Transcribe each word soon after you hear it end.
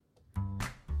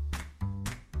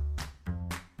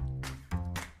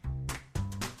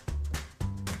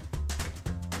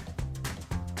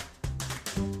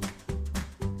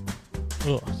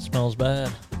Oh, it smells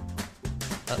bad.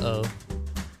 Uh-oh.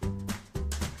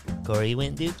 Corey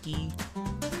went dookie.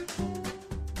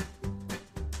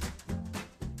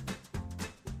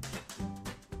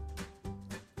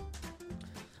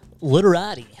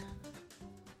 Literati.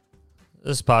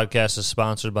 This podcast is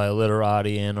sponsored by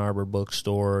Literati Ann Arbor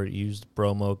Bookstore. Use the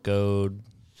promo code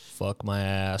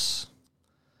FUCKMYASS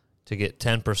to get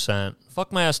 10%.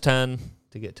 Fuck my ass 10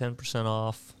 to get 10%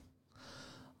 off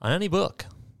on any book.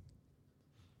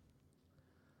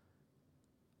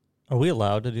 Are we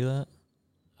allowed to do that?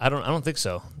 I don't think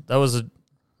so. That was it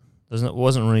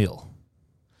wasn't real.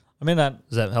 I mean, Does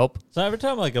that help? so every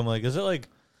time I'm like, is it like?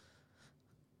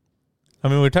 I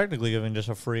mean, we're technically giving just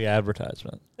a free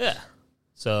advertisement. Yeah.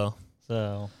 So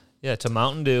yeah, to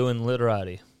Mountain Dew and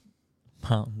Literati.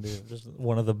 Mountain Dew, just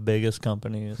one of the biggest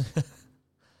companies.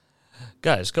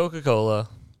 Guys, Coca-Cola.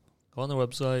 Go on their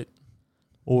website.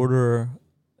 Order.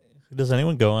 Does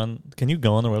anyone go on? Can you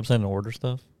go on their website and order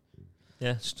stuff?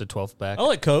 Yeah, just a 12 pack. I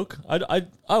like Coke. I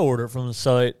order from the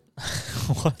site.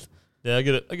 What? Yeah, I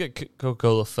get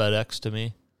Coca-Cola FedEx to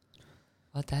me.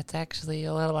 Well, that's actually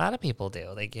what a lot of people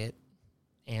do. They get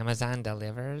Amazon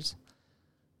delivers.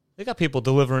 They got people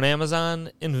delivering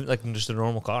Amazon in just a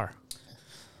normal car.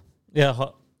 Yeah,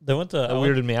 they went to. That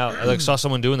weirded me out. I saw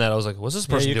someone doing that. I was like, what's this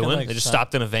person you can, doing? like, They just sign-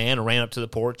 stopped in a van and ran up to the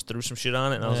porch, threw some shit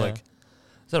on it, and I was Yeah. like,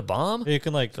 is that a bomb? You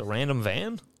can like It's a random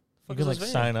van? you Fuck can is like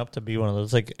this van? sign up to be one of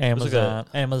those like was like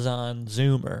Amazon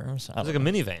Zoomer or It's something. like a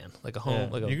minivan, like a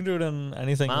home, like you a can do it in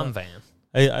anything. mom van.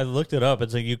 I looked it up.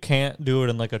 It's like you can't do it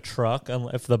in like a truck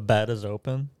if the bed is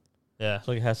open. Yeah.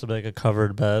 So it has to be like a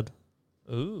covered bed.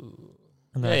 Ooh.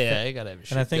 And Yeah, then yeah, you gotta have your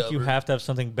shit And I think you covered. have to have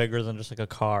something bigger than just like a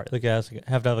car. Like you have to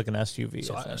have like an SUV.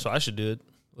 So I should do it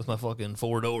with my fucking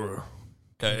 4-door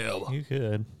cab. You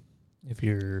could, if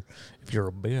you're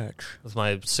a bitch. With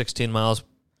my 16 miles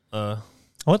I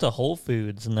went to Whole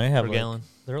Foods and they have per like, gallon.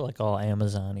 they're like all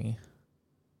Amazon-y.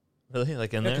 Really?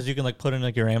 Like in there? Because you can like put in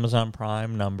like your Amazon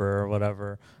Prime number or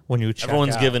whatever when you check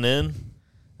Everyone's out. giving in.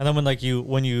 And then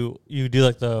when you do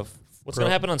like the What's going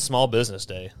to happen on Small Business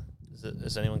Day?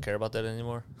 Does anyone care about that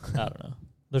anymore? I don't know.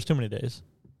 There's too many days.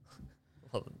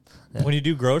 Well, yeah. When you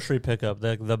do grocery pickup,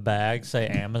 the bags say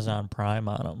Amazon Prime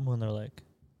on them when they're like.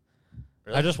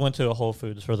 Really? I just went to a Whole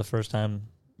Foods for the first time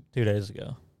 2 days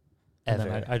ago. And then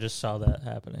Ever. I just saw that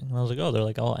happening. And I was like, oh, they're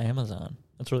like all Amazon.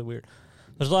 That's really weird.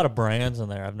 There's a lot of brands in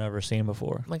there I've never seen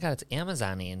before. Oh my God, it's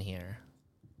Amazon-y in here.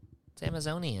 It's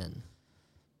Amazonian.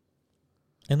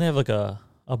 And they have like a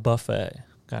buffet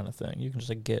kind of thing. You can just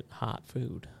like get hot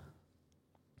food.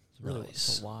 It's really Nice.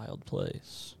 it's a wild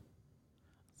place.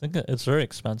 I think it's very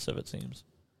expensive, it seems.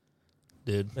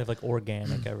 Dude. They have like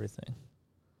organic everything.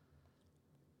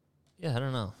 Yeah, I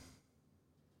don't know.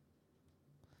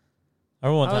 I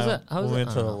remember one How was time it? How was we it? went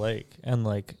I to don't the know. lake and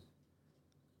like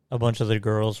a bunch of the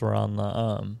girls were on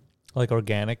the like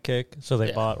organic kick, so they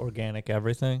Yeah. bought organic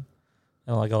everything.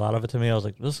 And like a lot of it to me, I was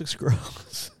like, this looks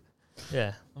gross.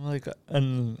 Yeah. I'm like,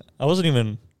 and I don't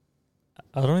even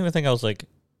think I was like,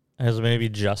 I was maybe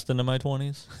just into my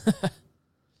 20s.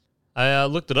 I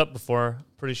looked it up before.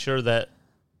 Pretty sure that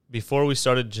before we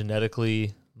started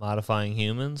genetically modifying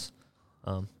humans,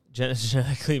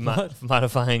 genetically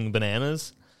modifying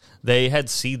bananas, they had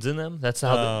seeds in them. That's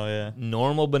how yeah.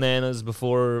 normal bananas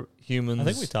before humans. I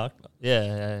think we talked about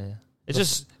Yeah. It's The-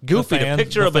 just goofy the to fans-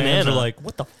 picture the a banana. fans are like,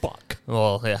 what the fuck?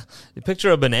 Well, yeah. You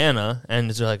picture a banana, and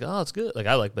it's like, oh, it's good. Like,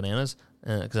 I like bananas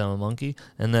because I'm a monkey.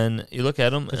 And then you look at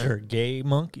them, Because you're a gay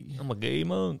monkey. I'm a gay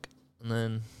monk. And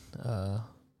then,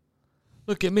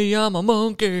 look at me, I'm a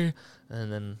monkey.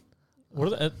 And then,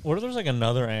 What if there's like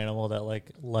another animal that like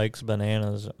likes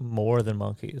bananas more than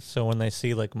monkeys? So when they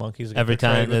see like monkeys get Every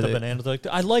portrayed time with they- the bananas, they're like,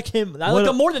 I like him. I What like a-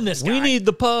 him more than this guy. we need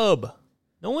the pub.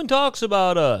 No one talks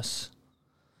about us.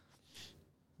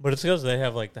 But it's because they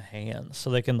have like the hands, so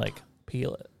they can like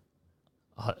peel it.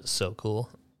 Oh, it's so cool.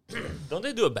 Don't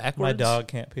they do it backwards? My dog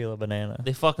can't peel a banana.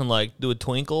 They fucking like do a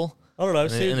twinkle. I don't know.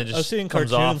 I've And it just seen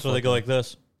comes cartoons off where they like go a- like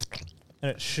this,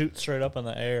 and it shoots straight up in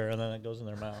the air, and then it goes in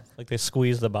their mouth. Like they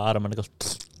squeeze the bottom, and it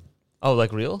goes. Oh,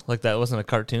 like real? Like that wasn't a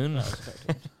cartoon? No, it's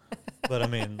cartoons. But I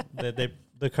mean,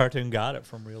 the cartoon got it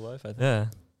from real life. I think. Yeah.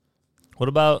 What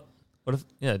if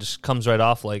it just comes right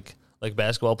off like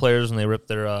basketball players when they rip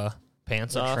their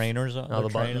pants The off? trainers, No,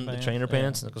 the trainer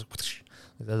pants, and it goes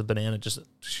like that. The banana just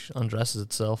undresses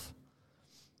itself.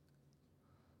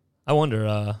 I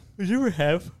wonder. Did you ever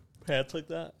have pants like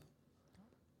that?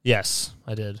 Yes,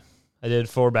 I did. I did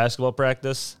for basketball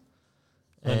practice.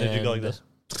 And did you go like this?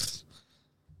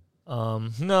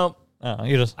 No, Oh,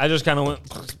 you just I just kind of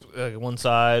went like one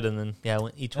side, and then I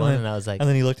went each And one, then- and I was like, And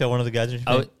then you looked at one of the guys and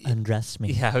I you would- undress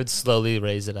me. I would slowly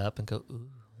raise it up and go, ooh,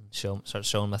 and start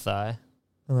showing my thigh.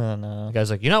 And then The guy's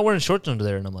like, you're not wearing shorts under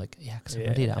there, and I'm like, yeah, because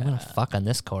I'm gonna Yeah. fuck on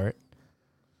this court.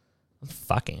 I'm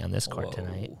fucking on this court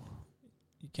tonight.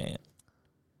 You can't.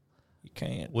 You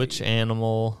can't. Which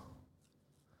animal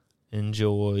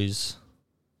enjoys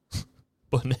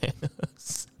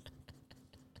bananas?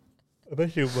 I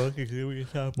bet you monkey do we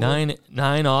can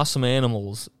 9 awesome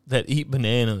animals that eat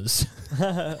bananas.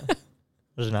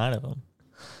 There's 9 of them.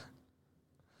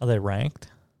 Are they ranked?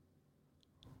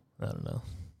 I don't know.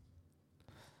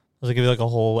 Does it give you like a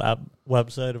whole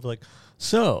website of like,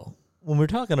 so when we're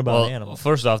talking about animals,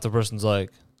 First off, the person's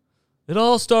like, it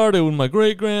all started when my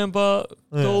great grandpa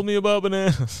told me about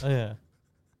bananas. Oh, yeah,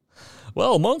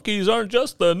 Well, monkeys aren't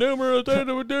just the numerous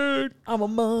dude. I'm a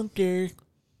monkey.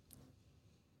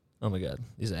 Oh my god,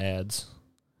 these ads.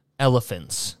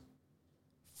 Elephants.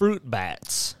 Fruit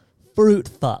bats. Fruit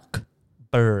fuck.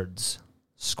 Birds.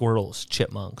 Squirrels.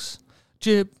 Chipmunks.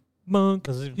 Chipmunk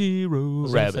Does it- hero.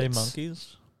 Does it Rabbits. say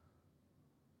monkeys?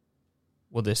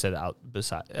 Well, they said out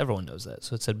beside. Everyone knows that,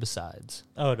 so it said besides.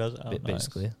 Oh, it does. Oh,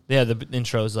 Basically, nice. yeah. The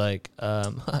intro's like,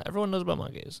 everyone knows about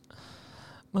monkeys.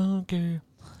 Monkey.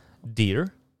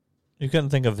 Deer. You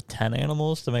couldn't think of 10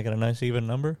 animals to make it a nice even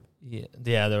number. Yeah.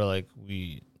 They're like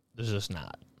There's just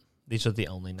not. These are the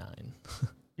only 9.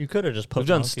 You could have just put We've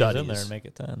done monkeys in there studies. and make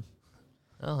it 10.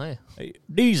 Oh hey, Hey,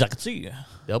 these I can see.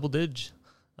 double dig.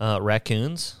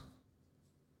 Raccoons.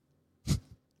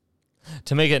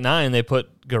 To make it 9, they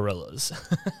put gorillas.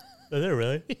 Are they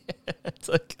really? It's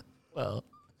like, well,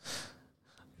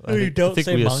 You don't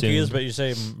say we monkeys, assumed. but you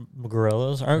say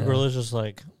gorillas. Aren't Yeah. gorillas just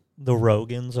like the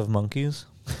Rogans of monkeys?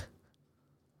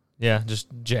 Yeah, just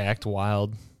jacked,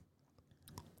 wild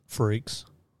Freaks.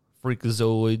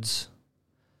 freakazoids.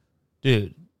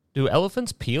 Dude, do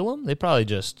elephants peel them? They probably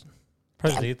just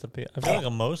Probably eat the peel. I feel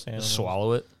like most animals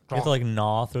swallow it. you have to like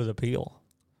gnaw through the peel.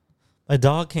 A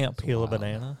dog can't peel a wild.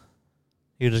 banana.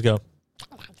 You just go.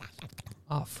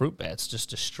 Oh, fruit bats just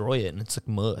destroy it, and it's like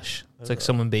mush. It's like Ugh.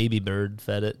 someone baby bird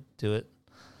fed it to it.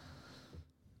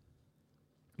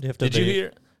 You have to Did you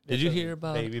hear? Did you hear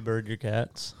about? baby bird your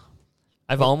cats?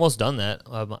 I've almost done that.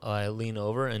 I lean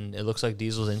over, and it looks like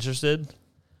Diesel's interested,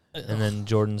 and then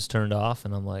Jordan's turned off,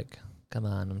 and I'm like, "Come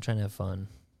on, I'm trying to have fun."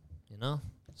 You know,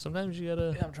 sometimes you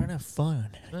gotta. Yeah, I'm trying to have fun.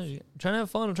 I'm trying to have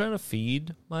fun. I'm trying to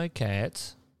feed my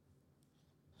cats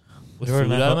with Jordan,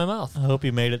 food I out of hope- my mouth. I hope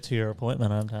you made it to your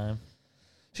appointment on time.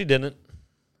 She didn't.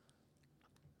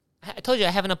 I told you I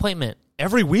have an appointment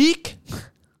every week.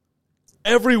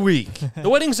 Every week. The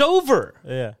wedding's over.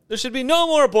 Yeah. There should be no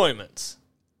more appointments.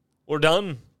 We're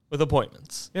done with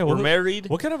appointments. Yeah, We're what- married.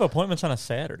 What kind of appointments on a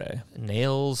Saturday?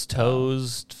 Nails,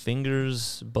 toes,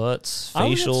 fingers, butts, I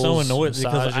would get facials, so annoyed because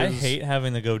I massages. hate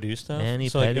having to go do stuff. Mani,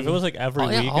 So like, if pedi. it was like every Oh,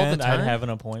 yeah, all the weekend, I'd time. have an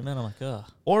appointment. I'm like, ugh.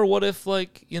 Or what if,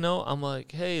 like, you know, I'm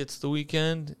like, hey, it's the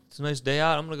weekend. It's a nice day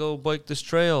out. I'm going to go bike this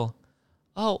trail.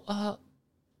 Oh,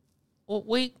 well,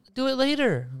 wait, do it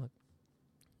later. I'm like,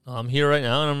 I'm here right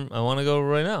now, and I want to go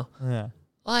right now. Yeah.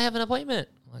 Well, I have an appointment.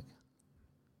 I'm like,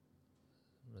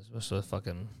 am I supposed to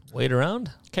fucking wait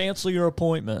around? Cancel your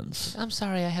appointments. I'm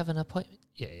sorry, I have an appointment.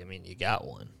 Yeah, I mean, you got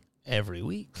one every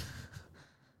week.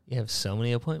 You have so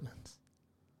many appointments.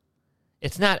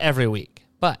 It's not every week,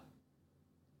 but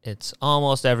it's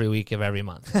almost every week of every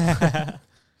month.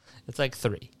 It's like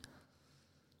 3.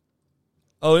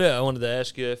 Oh yeah, I wanted to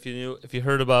ask you if you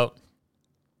heard about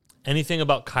anything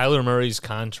about Kyler Murray's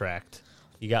contract.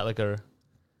 You got like a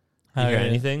you hear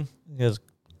anything? Because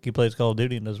he plays Call of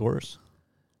Duty and does worse.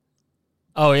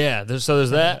 Oh yeah, there's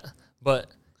that. But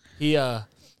he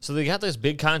so they got this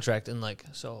big contract, and like,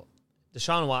 so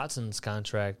Deshaun Watson's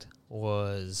contract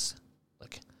was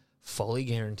like fully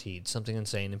guaranteed, something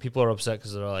insane, and people are upset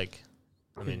because they're like,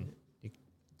 I mean,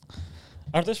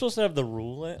 Aren't they supposed to have the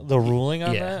ruling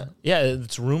on yeah, that? yeah,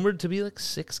 it's rumored to be like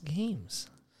 6 games,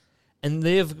 and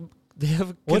they have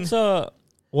What's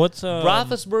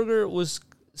Roethlisberger was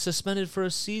suspended for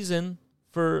a season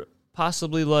for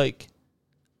possibly like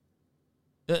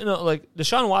like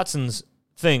Deshaun Watson's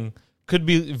thing could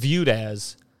be viewed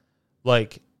as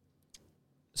like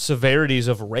severities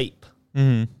of rape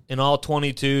in all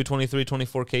 22, 23,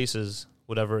 24 cases,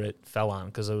 whatever it fell on,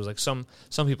 because it was like some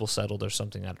people settled or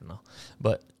something, I don't know,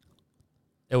 but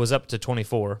it was up to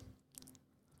 24.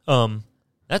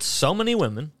 That's so many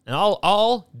women, and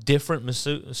all different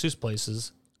masseuse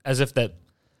places, as if that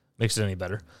makes it any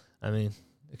better. I mean,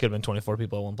 it could have been 24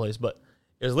 people at one place, but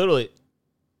it was literally,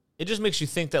 it just makes you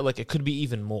think that like it could be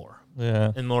even more,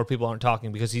 Yeah. and more people aren't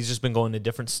talking because he's just been going to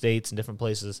different states and different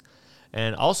places.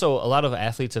 And also, a lot of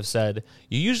athletes have said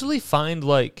you usually find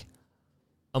like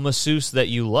a masseuse that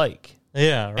you like.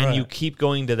 Yeah, right. And you keep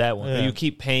going to that one, or Yeah. you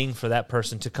keep paying for that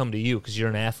person to come to you because you're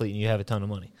an athlete and you have a ton of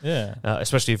money. Yeah.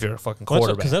 Especially if you're a fucking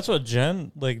quarterback. Because that's what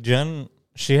Jen,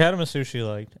 she had a masseuse she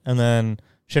liked, and then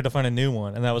she had to find a new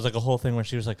one, and that was like a whole thing where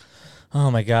she was like, "Oh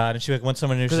my god!" And she like went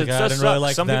someone new. She's 'Cause like, it "I does didn't really suck.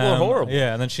 like Some them." people are horrible.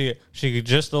 Yeah, and then she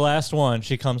just the last one.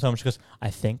 She comes home. She goes, "I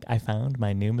think I found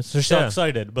my new masseuse." She's so Yeah.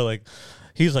 excited, but like,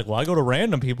 he's like, "Well, I go to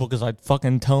random people because I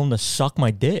fucking tell them to suck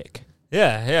my dick."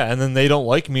 Yeah, and then they don't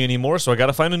like me anymore, so I got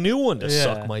to find a new one to Yeah.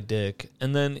 suck my dick.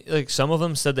 And then, like, some of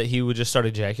them said that he would just start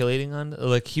ejaculating on,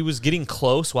 like, he was getting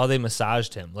close while they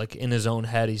massaged him. Like, in his own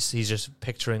head, he's just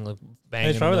picturing, like,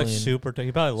 banging He's probably a like million. super.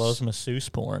 He probably loves masseuse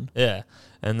porn. Yeah,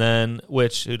 and then,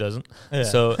 which, who doesn't? Yeah.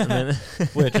 So, and then,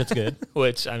 Which it's good.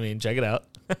 which, I mean, check it out.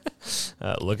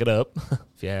 Look it up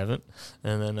if you haven't.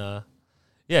 And then,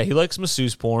 yeah, he likes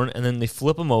masseuse porn, and then they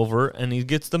flip him over, and he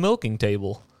gets the milking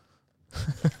table.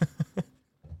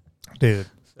 Dude,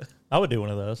 I would do one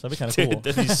of those. That'd be kind of cool. Dude,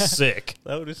 that'd be sick.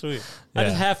 That would be sweet. I Yeah.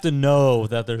 just have to know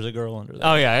that there's a girl under there.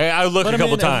 Oh, yeah, I looked But a I couple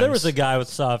mean, times. if there was a guy with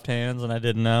soft hands and I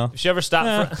didn't know. If she ever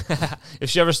stopped for, if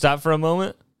she ever stopped for a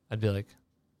moment, I'd be like,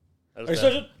 Are you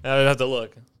switching? I'd have to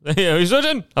look. Yeah, are you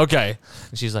switching? Okay.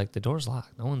 And she's like, the door's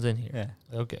locked. No one's in here.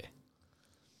 Yeah. Okay.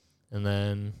 And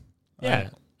then, All yeah.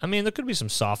 right. I mean, there could be some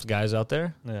soft guys out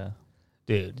there. Yeah.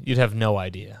 Dude, you'd have no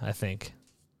idea, I think.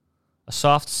 A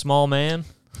soft, small man.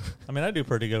 I mean, I do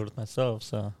pretty good with myself,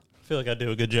 so I feel like I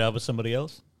do a good job with somebody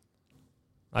else.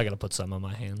 I got to put some on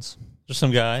my hands. Just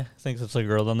some guy thinks it's a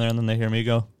girl down there, and then they hear me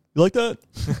go, "You like that?"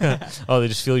 Oh, they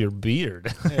just feel your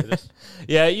beard. Yeah, just,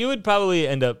 Yeah, you would probably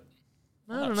end up,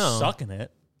 I I'm don't not know. sucking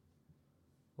it.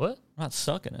 What? I'm not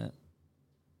sucking it.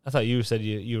 I thought you said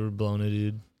you were blowing a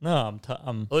dude. No,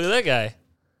 I'm Look at that guy.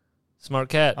 Smart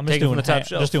cat. just Taking doing from the top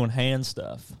shelf. just doing hand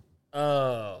stuff.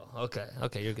 Oh, okay.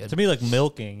 Okay, you're good. To me, like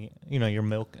milking, you're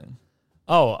milking.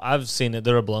 Oh, I've seen it.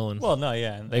 They're blowing. Well, no,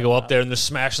 yeah. and- They go up there and they're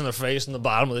smashing their face on the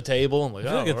bottom of the table. I'm like, I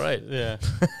feel oh, like it's- right.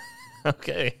 Yeah.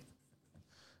 Okay.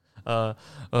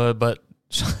 But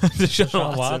Deshaun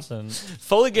Sean Watson, Watson.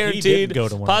 fully guaranteed, go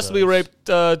to one of possibly those. raped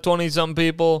 20-something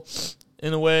people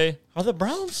in a way. Are the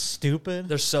Browns stupid?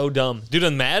 They're so dumb. Dude,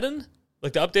 on Madden,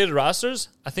 like the updated rosters,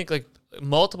 I think like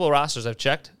multiple rosters I've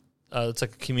checked. It's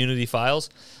like community files.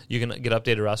 You can get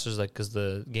updated rosters like because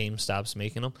the game stops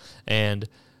making them. And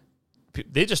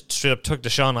they just straight up took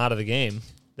Deshaun out of the game.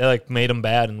 They like made him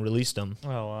bad and released him.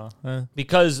 Oh, wow.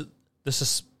 Because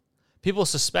people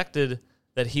suspected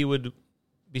that he would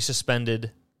be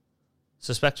suspended.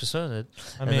 Suspended.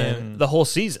 I and then mean, the whole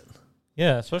season.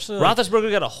 yeah, especially like,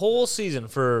 Roethlisberger got a whole season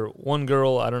for one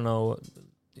girl. I don't know,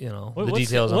 the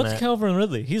details on what's that. Calvin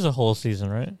Ridley? He's a whole season,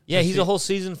 right? Yeah, he's a whole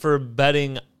season for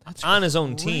betting That's on his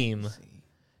own team.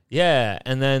 Yeah,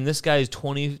 and then this guy's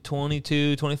 20,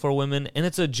 22, 24 women, and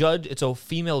it's a judge. It's a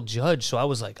female judge, so I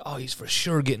was like, oh, he's for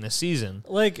sure getting a season.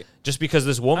 Like, Just because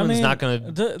this woman's not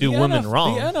going to do women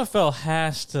wrong. The NFL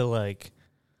has to like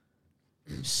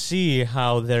see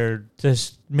how they're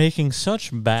just making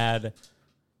such bad.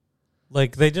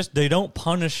 Like they don't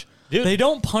punish. Dude. They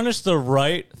don't punish the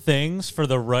right things for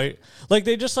the right. Like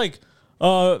they just like,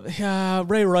 yeah,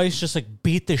 Ray Rice just like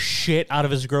beat the shit out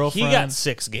of his He girlfriend. got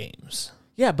 6 games.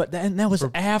 Yeah, but that was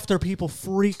after people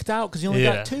freaked out because he only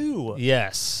Yeah. got 2.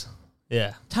 Yes.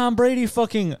 Yeah. Tom Brady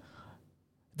fucking.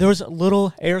 There was a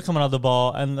little air coming out of the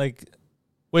ball, and like,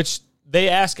 Which they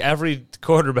ask every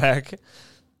quarterback,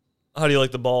 how do you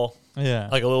like the ball? yeah,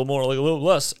 Like a little more, like a little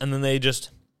less, and then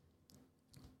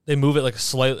they move it like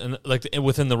slightly, like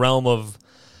within the realm of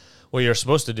what you're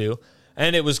supposed to do.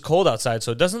 And it was cold outside,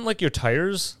 so it doesn't like your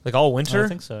tires like all winter. I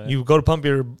think so, yeah. You go to pump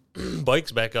your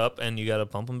bikes back up, and you got to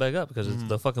pump them back up because it's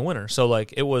the fucking winter. So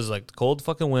like it was like cold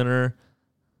fucking winter.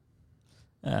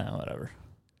 whatever.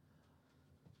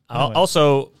 Anyway.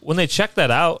 Also, when they checked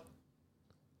that out,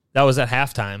 that was at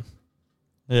halftime.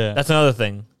 Yeah, That's another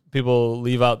thing. People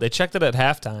leave out. They checked it at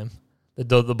halftime,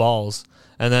 the balls.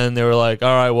 And then they were like, all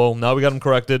right, well, now we got them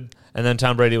corrected. And then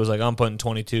Tom Brady was like, I'm putting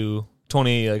 20,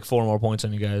 like 4 more points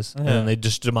on you guys. And then they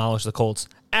just demolished the Colts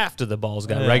after the balls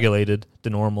got regulated to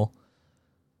normal.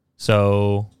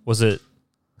 So was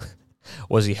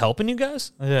he helping you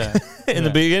guys? yeah. In the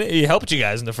beginning? He helped you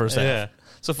guys in the first half. Yeah.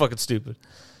 So fucking stupid.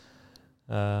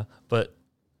 But,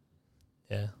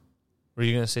 yeah. Were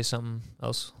you going to say something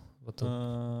else? What the...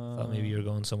 thought maybe you were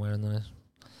going somewhere and then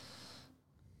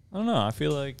I don't know. I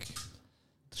feel like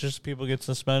it's just people get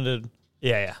suspended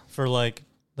yeah. for like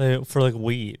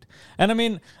weed, and I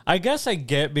mean, I guess I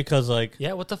get because like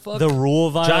Yeah, what the fuck? the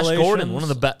rule violations. Josh Gordon, one of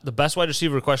the best wide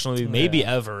receiver questionably maybe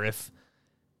ever if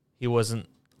he wasn't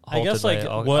I guess like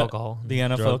what alcohol, the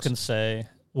NFL drugs. can say,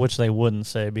 which they wouldn't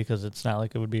say because it's not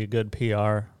like it would be a good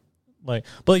PR. Like,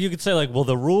 but you could say like, well,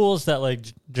 the rules that like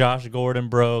Josh Gordon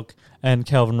broke and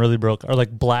Calvin Ridley broke are like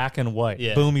black and white.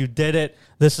 Yeah. Boom, you did it.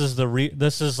 This is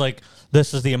this is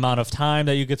the amount of time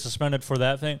that you get suspended for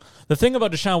that thing. The thing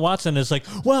about Deshaun Watson is like,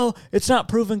 well, it's not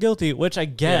proven guilty, which I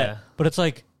get, Yeah. but it's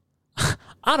like,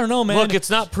 I don't know, man. Look, it's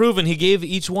not proven. He gave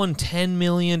each one $10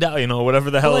 million. You know, whatever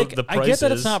the hell like, the price is. I get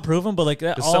that it's not proven, but like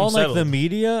that It's all something like the settled.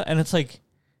 media, and it's like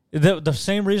the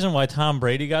same reason why Tom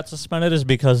Brady got suspended is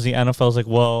because the NFL's like,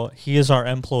 well, he is our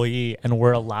employee and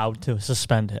we're allowed to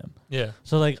suspend him. Yeah.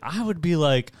 So like, I would be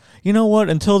like, you know what?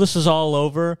 Until this is all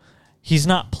over, he's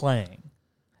not playing.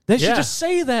 They should Yeah. just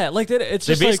say that. Like that. It's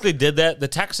They just basically like, did that. The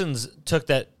Texans took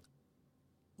that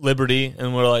liberty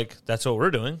and were like, that's what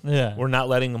we're doing. yeah, We're not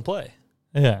letting him play.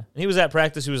 yeah. And he was at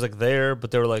practice. He was like there,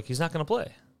 but they were like, he's not going to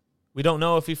play. We don't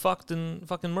know if he fucked and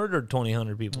fucking murdered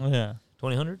 2,000 people. Yeah.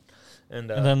 2,000? And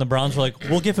And then the Browns were like,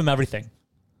 we'll give him everything.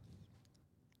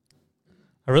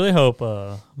 I really hope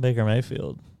Baker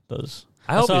Mayfield does.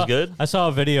 I hope he's good. I saw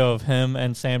a video of him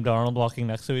and Sam Darnold walking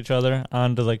next to each other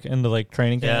onto like into like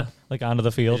training camp, Yeah. like onto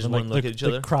the field, just and like wouldn't look at each the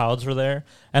other. crowds were there,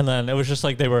 and then it was just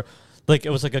like they were like it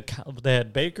was like they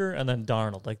had Baker and then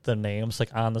Darnold, like the names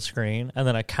like on the screen, and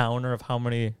then a counter of how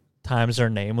many times their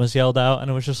name was yelled out, and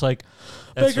it was just like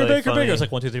That's Baker, really Baker, funny. Baker. It was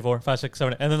like 1, 2, 3, 4, 5, 6,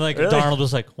 7, and then like Really? Darnold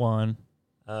was like 1,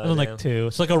 and then like Damn. 2.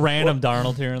 It's like a random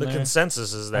Darnold here and The there.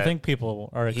 consensus is that I think people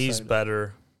are excited. he's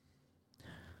better.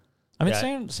 I mean,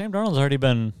 Yeah. Sam Darnold's already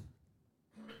been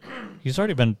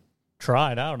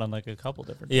tried out on like a couple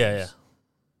different Yeah, teams. yeah.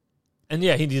 And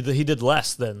yeah, he did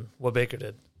less than what Baker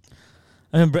did.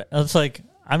 I mean, it's like,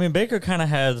 I mean, Baker kind of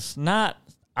has not.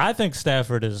 I think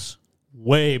Stafford is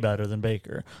way better than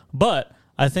Baker, but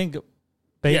I think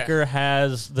Baker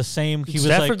has the same. He was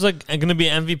Stafford's like, going to be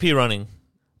MVP running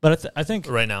but I think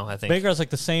right now. I think Baker has like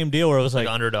the same deal where it was like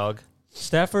like underdog.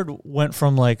 Stafford went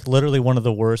from like literally one of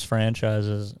the worst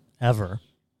franchises ever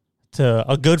to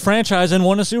a good franchise and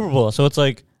won a Super Bowl. So it's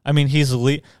like, I mean,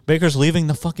 Baker's leaving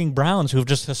the fucking Browns, who have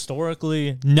just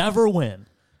historically never win.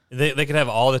 They could have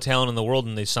all the talent in the world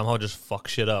and they somehow just fuck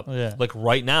shit up. Yeah. Like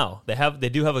right now, they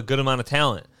do have a good amount of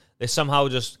talent. They somehow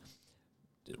just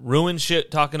ruin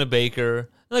shit talking to Baker.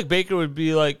 Like Baker would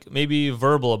be like maybe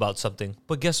verbal about something,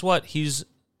 but guess what? He's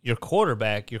your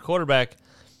quarterback. Your quarterback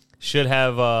should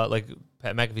have like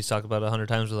Pat McAfee's talked about 100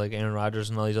 times with like Aaron Rodgers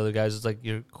and all these other guys. It's like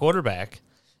your quarterback.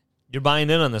 You're buying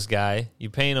in on this guy.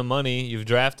 You're paying him money. You've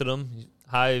drafted him,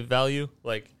 high value.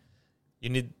 Like you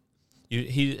need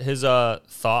his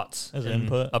thoughts, His and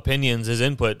input. opinions, his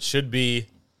input should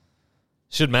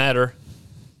matter.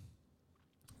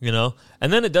 You know,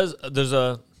 and then it does. There's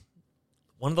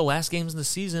one of the last games of the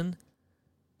season,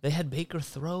 they had Baker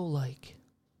throw like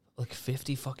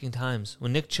 50 fucking times.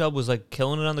 When Nick Chubb was like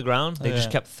killing it on the ground, they just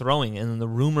Yeah. kept throwing. And then the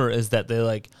rumor is that they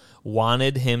like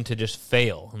wanted him to just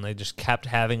fail, and they just kept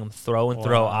having him throw and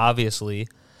throw. Wow. Obviously,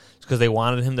 because they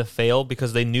wanted him to fail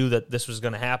because they knew that this was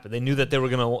going to happen. They knew that they were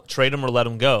going to trade him or let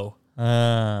him go.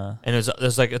 And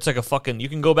it's like a fucking. You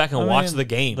can go back and watch the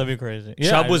game. That'd be crazy.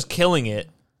 Chubb was killing it,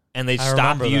 and they I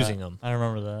stopped remember using that. him. I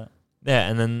remember that. Yeah,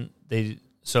 and then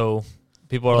so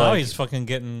people are Now like, he's fucking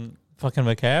getting fucking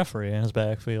McCaffrey in his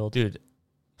backfield. dude,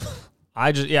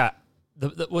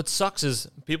 what sucks is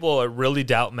people really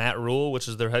doubt Matt Rule, which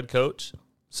is their head coach.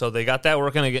 So they got that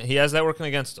working against. He has that working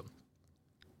against him.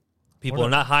 People What a-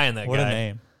 are not high on that What guy. a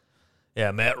name.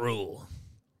 Yeah, Matt Rule.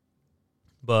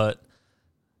 But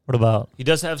What about he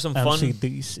does have some fun.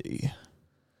 MCDC?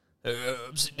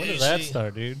 When does that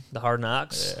start, dude? The Hard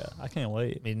Knocks. Yeah, I can't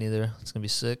wait. Me neither. It's gonna be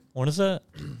sick. When is that?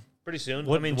 Pretty soon.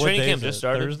 What, I mean, what training day camp is just it?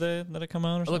 started. Thursday that it come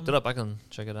out or I something? looked it up. I can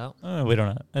check it out. We don't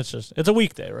have. It's a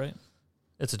weekday, right?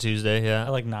 It's a Tuesday. Yeah.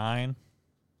 At like 9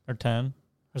 or 10. Or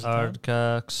is it 10? Hard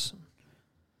Knocks.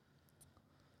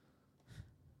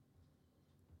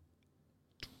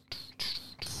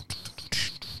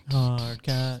 Hard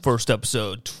Knocks. First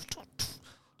episode.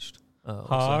 What's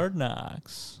Hard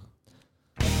Knocks.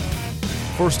 that?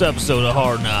 First episode of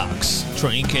Hard Knocks.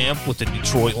 Training camp with the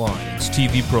Detroit Lions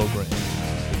TV program.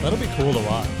 That'll be cool to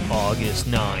watch. August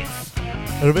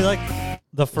 9th. It'll be like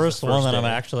the first one first that I'm day.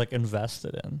 actually like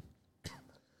invested in.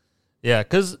 Yeah,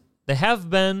 because they have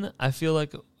been, I feel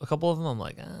like, a couple of them, I'm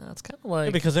like, it's kind of like...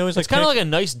 Yeah, because they always it's like kind of pick- like a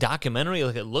nice documentary.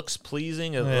 Like, it looks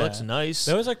pleasing. It Yeah. looks nice.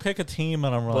 They always like pick a team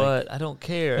and I'm like, But I don't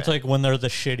care. it's like when they're the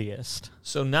shittiest.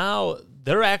 So now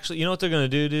they're actually, you know what they're going to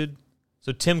do, dude?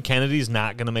 So Tim Kennedy's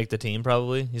not going to make the team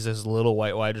probably. He's this little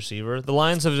white wide receiver. The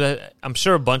Lions have, I'm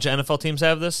sure a bunch of NFL teams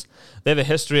have this. They have a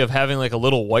history of having like a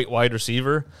little white wide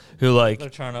receiver who like,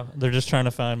 They're just trying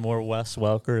to find more Wes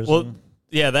Welkers. well, and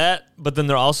Yeah, that. But then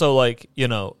they're also like,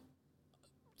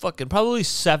 fucking probably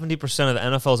 70% of the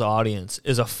NFL's audience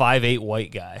is a 5'8"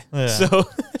 white guy. Yeah.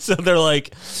 So they're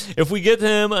like, if we get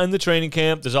him in the training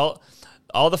camp, there's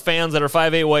all the fans that are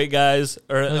 5'8" white guys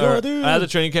are at the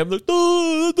training camp. Like,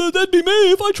 oh, that'd be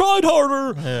me if I tried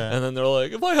harder. Yeah. And then they're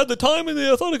like, if I had the time and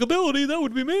the athletic ability, that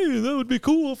would be me. That would be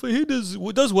cool if he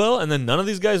does well. And then none of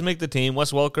these guys make the team.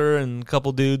 Wes Welker and a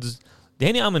couple dudes.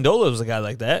 Danny Amendola was a guy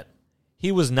like that.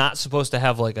 He was not supposed to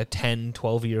have like a 10,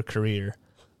 12-year career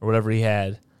or whatever he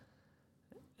had.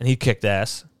 And he kicked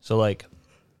ass. So, like,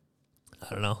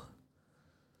 I don't know.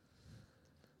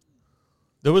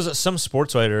 There was some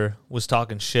sports writer was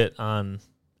talking shit on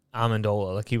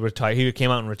Amendola. Like, he retired. He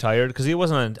came out and retired because he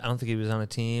wasn't I don't think he was on a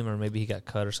team, or maybe he got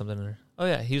cut or something. Oh,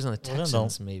 yeah, he was on the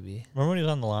Texans, maybe. Remember when he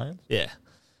was on the Lions? Yeah.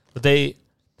 But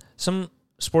some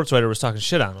sports writer was talking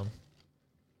shit on him.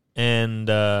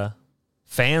 And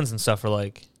fans and stuff are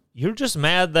like, you're just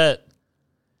mad that,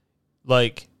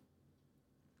 like,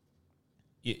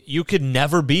 you could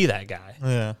never be that guy.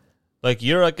 Yeah. Like,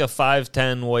 you're like a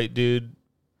 5'10" white dude.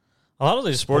 A lot of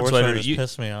these sports writers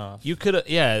piss me off. You could,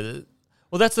 yeah.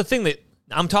 Well, that's the thing that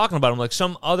I'm talking about. I'm like,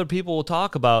 some other people will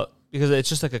talk about because it's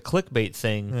just like a clickbait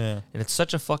thing. Yeah. And it's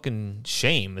such a fucking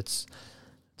shame. It's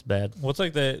bad. What's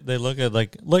like they look at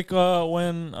like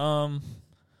when oh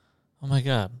my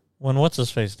God, when what's his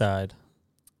face died?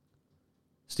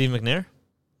 Steve McNair?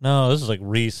 No, this is like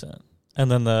recent.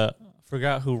 And then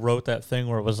forgot who wrote that thing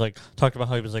where it was like talked about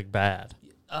how he was like bad.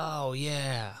 Oh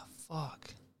yeah,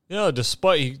 fuck. Yeah,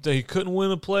 despite he couldn't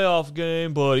win a playoff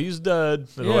game, but he's dead.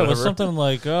 Yeah, it was something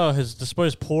like despite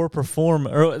his poor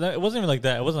performance, or it wasn't even like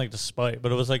that. It wasn't like despite,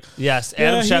 but it was like yes,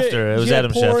 Adam Schefter. It was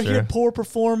Adam Schefter. He had poor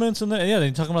performance, and then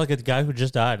they're talking about like a guy who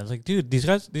just died. I was like, dude, these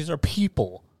are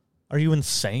people. Are you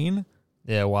insane?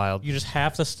 Yeah, wild. You just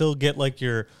have to still get like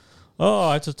your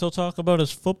I have to still talk about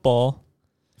his football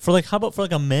for like how about for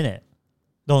like a minute?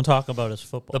 Don't talk about his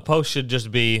football. The post should just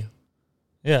be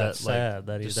it's sad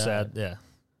that he died. Sad, yeah.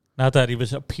 Not that he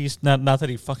was a piece. Not that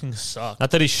he fucking sucked.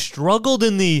 Not that he struggled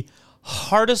in the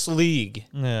hardest league.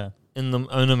 Yeah. In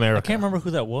America. I can't remember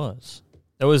who that was.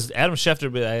 That was Adam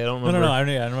Schefter, but I don't remember. No. I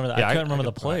remember that. Yeah, I can't remember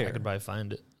the player. I could probably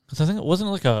find it. Because I think it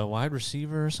wasn't like a wide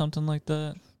receiver or something like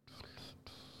that.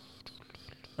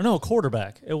 Or no, a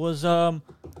quarterback. It was. Oh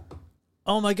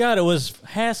my God! It was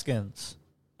Haskins.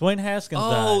 Dwayne Haskins.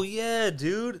 Oh died. Yeah,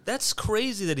 dude. That's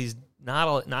crazy that he's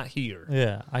not here.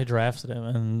 Yeah, I drafted him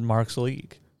in Mark's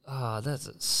league. That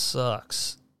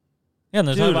sucks. Yeah, and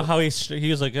there's talking about how he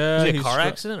was like, was he a car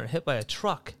accident or hit by a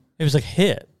truck? He was like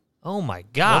hit. Oh my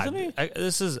God! Wasn't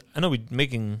he? I know we're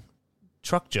making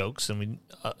truck jokes and we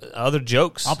other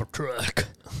jokes. I'm a truck,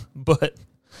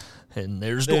 and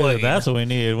there's Dude, Dwayne. That's what we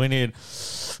need. We need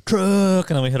truck,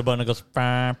 and then we hit a button. It goes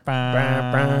bah,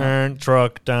 bah,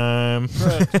 truck time.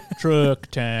 truck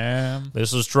time.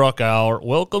 This is Truck Hour.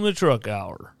 Welcome to Truck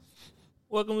Hour.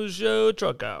 Welcome to the show,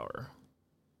 Truck Hour.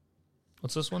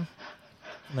 What's this one?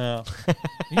 No,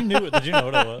 you knew it. Did you know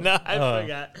what it was? No, I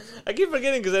forgot. I keep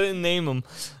forgetting because I didn't name them.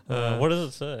 What does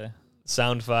it say?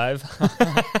 Sound 5.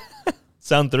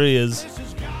 Sound 3 is.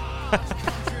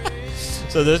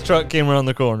 So this truck came around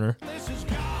the corner.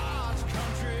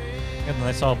 And then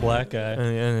I saw a black guy. And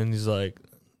then he's like,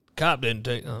 cop didn't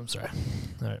take... Oh, I'm sorry.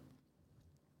 All right.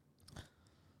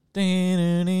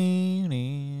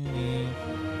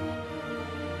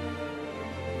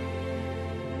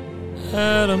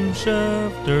 Adam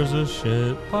Schefter's a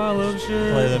shit pile of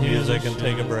shit. Play the music and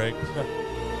take a break.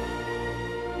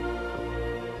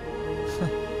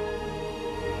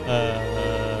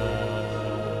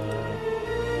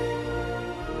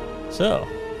 So,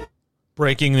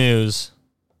 breaking news.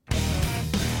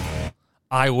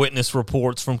 Eyewitness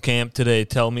reports from camp today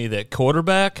tell me that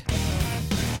quarterback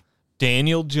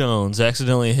Daniel Jones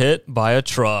accidentally hit by a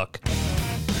truck.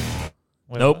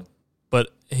 wait, Nope. what? But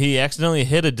he accidentally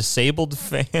hit a disabled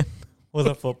fan With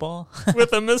a football?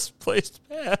 with a misplaced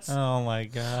pass. Oh my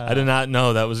God. I did not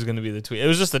know that was going to be the tweet. It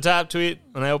was just the top tweet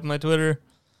when I opened my Twitter.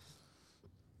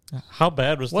 How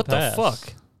bad was What the pass? the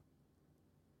fuck?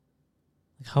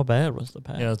 How bad was the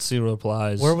pass? Yeah, let's see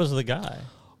replies. Where was the guy?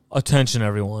 Attention,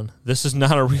 everyone. This is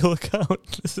not a real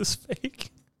account. This is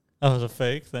fake. That was a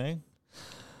fake thing?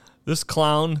 This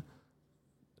clown.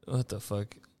 What the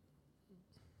fuck?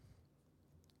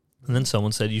 And then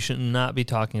someone said, you should not be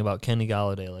talking about Kenny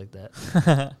Galladay like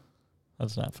that.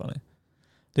 That's not funny.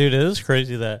 Dude, it is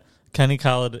crazy that Kenny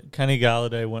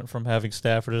Galladay went from having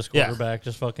Stafford as quarterback,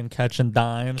 just fucking catching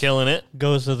dimes, Killing it.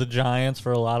 goes to the Giants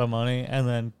for a lot of money, and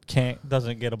then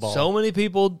doesn't get a ball. So many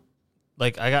people,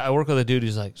 like, I work with a dude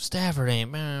who's like, Stafford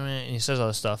ain't, and he says all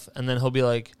this stuff. And then he'll be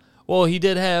like, well, he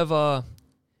did have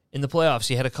in the playoffs,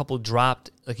 he had a couple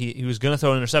dropped. Like he was going to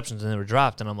throw interceptions, and they were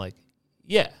dropped. And I'm like,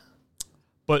 yeah.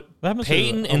 But That happens to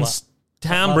Peyton a and lot.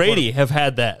 Tom Brady have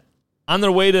had that on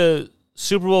their way to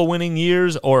Super Bowl winning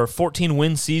years or 14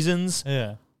 win seasons.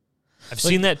 Yeah. I've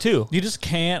seen that too. You just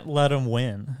can't let them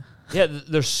win. Yeah,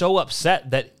 they're so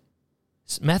upset that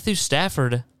Matthew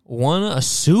Stafford won a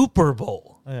Super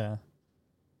Bowl. Yeah.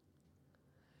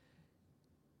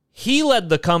 He led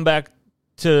the comeback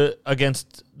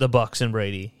against the Bucs and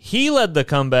Brady. He led the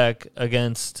comeback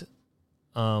against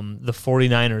the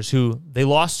 49ers, who they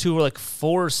lost to like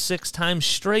 4 or 6 times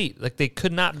straight. Like they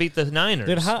could not beat the Niners.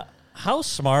 Dude, how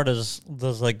smart does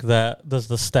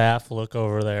the staff look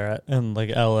over there in like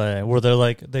LA, where they're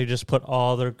like they just put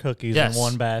all their cookies Yes. in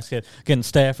one basket, getting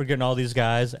Stafford, getting all these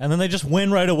guys, and then they just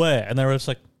win right away, and they're just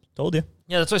like, told you.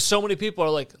 Yeah, that's why so many people are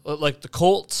like the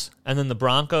Colts and then the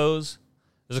Broncos.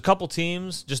 There's a couple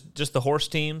teams, just the horse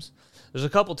teams. There's a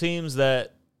couple teams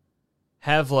that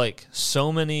have like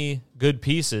so many good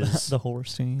pieces. The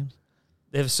horse teams.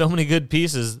 They have so many good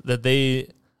pieces that they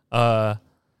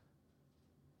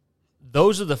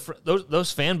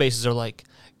those fan bases are like,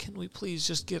 can we please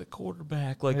just get a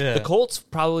quarterback? Like Yeah. the Colts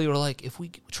probably were like, if we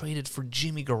traded for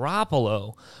Jimmy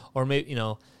Garoppolo, or maybe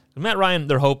Matt Ryan,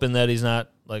 they're hoping that he's not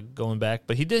like going back,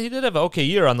 but he did have an okay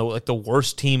year on the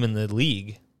worst team in the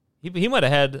league. He might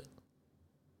have had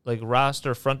like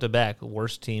roster front to back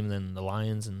worse team than the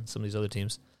Lions and some of these other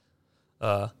teams.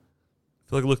 I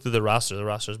feel like I looked through the roster. The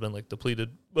roster's been like depleted,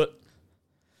 but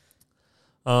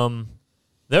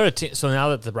they're a team. So now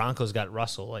that the Broncos got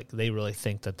Russell, like they really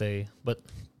think that but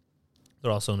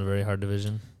they're also in a very hard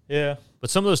division. Yeah. But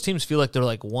some of those teams feel like they're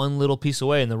like one little piece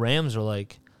away, and the Rams are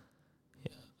like,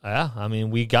 yeah. I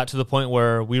mean, we got to the point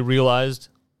where we realized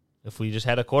if we just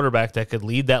had a quarterback that could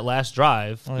lead that last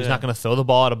drive, he's not going to throw the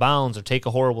ball out of bounds or take a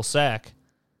horrible sack.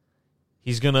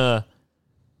 He's going to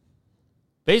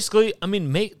basically,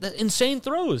 make the insane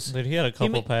throws. Dude, he had a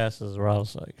couple passes where I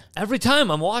was like, Every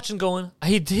time I'm watching going,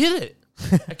 he did it.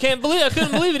 I couldn't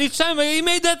believe it. Each time he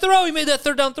made that throw. He made that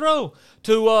third down throw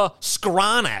to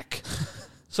Skronek,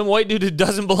 some white dude who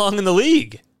doesn't belong in the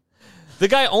league. The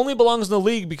guy only belongs in the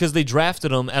league because they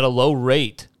drafted him at a low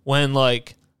rate when,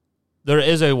 like, there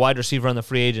is a wide receiver on the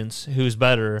free agents who's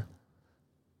better.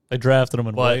 I drafted him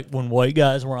when white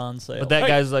guys were on sale. But that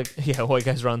guy's like, white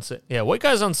guys are on sale. Yeah, white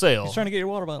guys on sale. He's trying to get your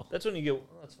water bottle. That's when you get,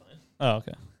 that's fine. Oh,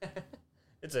 okay.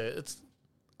 It's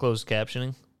closed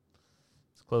captioning.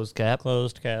 It's closed cap.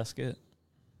 Closed casket.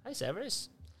 Hi, Severus.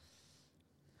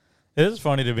 It is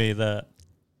funny to me that,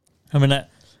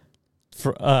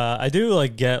 I do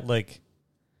like get like,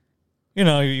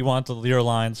 you want you're a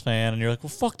Lions fan and you're like, well,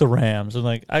 fuck the Rams, and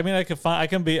like, I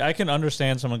can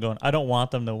understand someone going, I don't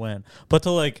want them to win, but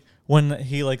to like when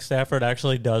Stafford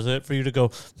actually does it for you to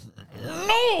go,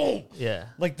 no, Yeah.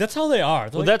 like that's how they are.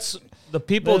 Well, that's the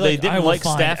people they I didn't will like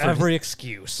find Stafford. every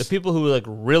excuse. The people who like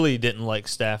really didn't like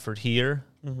Stafford here,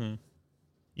 Mm-hmm.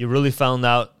 you really found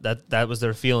out that was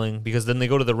their feeling, because then they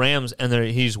go to the Rams and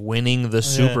he's winning the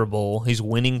Super Bowl. He's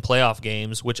winning playoff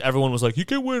games, which everyone was like, you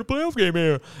can't win a playoff game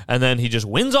here. And then he just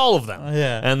wins all of them.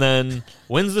 Yeah. And then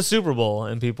wins the Super Bowl.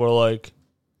 And people are like,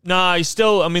 nah, he's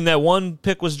still, that one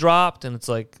pick was dropped. And it's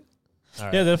like, all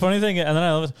right. Yeah, the funny thing, and then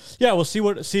I love it. Yeah, we'll see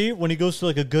when he goes to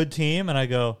like a good team, and I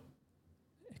go,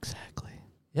 exactly.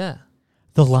 Yeah.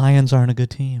 The Lions aren't a good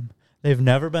team. They've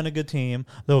never been a good team.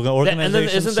 The organization And then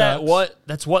isn't that sucks.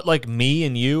 that's what like me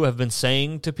and you have been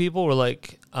saying to people? We're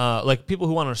like people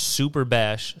who want to super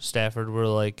bash Stafford were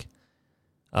like,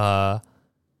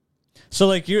 so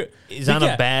like he's on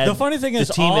a bad. The funny thing is,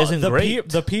 the team isn't great.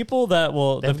 The people that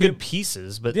will They have good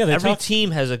pieces, but Yeah, they every talk-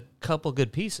 team has a couple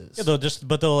good pieces. Yeah,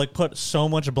 they'll like put so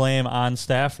much blame on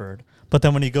Stafford. But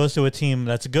then when he goes to a team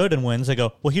that's good and wins, they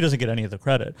go, well, he doesn't get any of the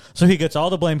credit. So he gets all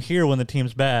the blame here when the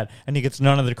team's bad, and he gets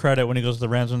none of the credit when he goes to the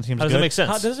Rams when the team's How good. does it make sense?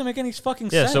 How does it make any fucking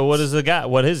Yeah, sense? so what is the guy?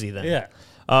 What is he then? Yeah.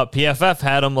 PFF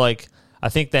had him like, I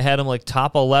think they had him like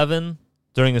top 11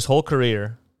 during his whole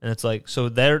career, and it's like, so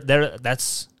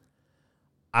that's,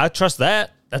 I trust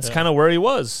that. That's kind of where he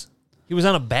was. He was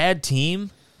on a bad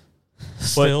team,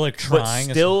 Still but trying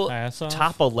still his ass off.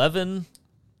 top 11.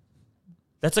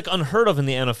 That's like unheard of in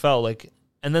the NFL. Like,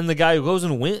 and then the guy who goes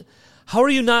and win. How are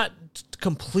you not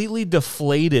completely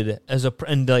deflated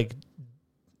and like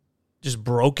just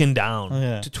broken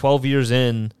down to 12 years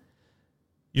in?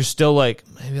 You're still like,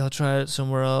 maybe I'll try it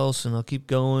somewhere else and I'll keep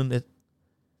going.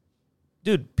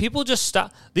 Dude, people just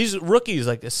stop. These rookies,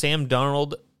 like Sam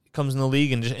Darnold, comes in the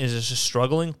league and is just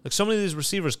struggling. Like so many of these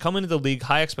receivers come into the league,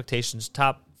 high expectations,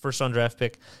 top first-round draft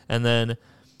pick, and then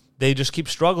they just keep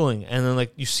struggling. And then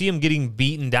like you see him getting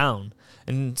beaten down.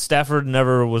 And Stafford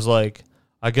never was like,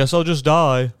 I guess I'll just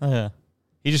die. Yeah.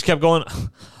 He just kept going.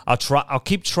 I'll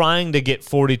keep trying to get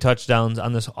 40 touchdowns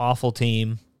on this awful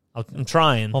team. I'm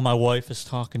trying. Well, my wife is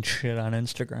talking shit on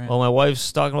Instagram. Well, my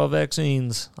wife's talking about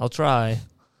vaccines. I'll try.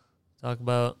 Talk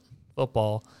about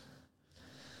football.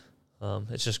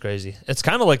 It's just crazy. It's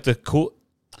kind of like the cool.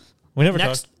 We never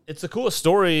Next, talked. it's the coolest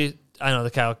story. I know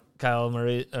the Kyle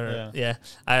Murray. Yeah,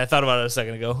 I thought about it a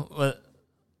second ago,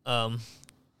 but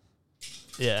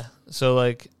yeah. So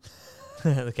like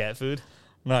the cat food.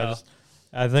 No,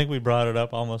 I think we brought it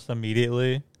up almost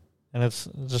immediately, and it's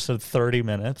just at 30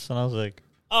 minutes, and I was like,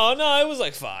 Oh no, it was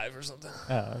like 5 or something.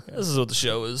 oh, okay. This is what the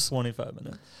show is. 25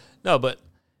 minutes. No, but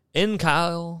in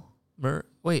Kyler.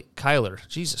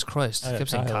 Jesus Christ. I Yeah, kept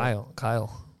saying Kyle.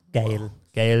 Kyle.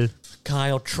 Gale.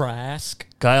 Kyle Trask.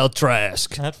 Kyle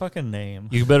Trask. That fucking name.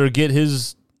 You better get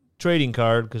his trading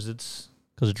card because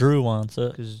Because Drew wants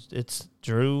it.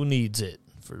 Drew needs it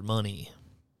for money.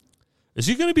 Is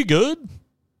he gonna be good?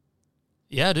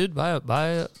 Yeah, dude, buy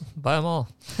them all.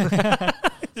 I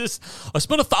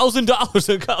spent $1,000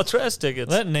 on Kyle Trask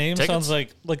tickets. That name Tickets? sounds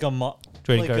like a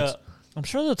Trading cards. I'm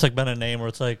sure that's like been a name where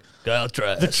it's like Kyle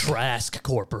Trask. the Trask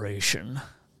Corporation.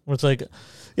 Where it's like,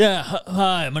 yeah,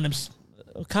 hi, my name's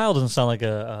Kyle. Doesn't sound like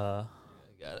a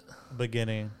Got it.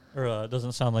 beginning, or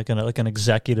doesn't sound like an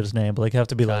executive's name, but like have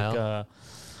to be Kyle. like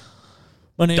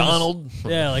my name's Donald.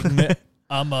 Yeah, like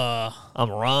I'm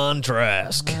Ron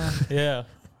Trask. yeah.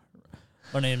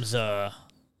 My name's I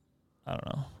don't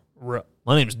know.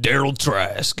 My name's Daryl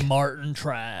Trask. Martin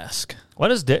Trask.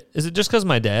 What is is it just because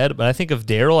my dad? But I think of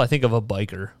Daryl, I think of a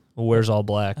biker who wears all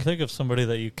black. I think of somebody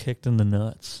that you kicked in the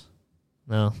nuts.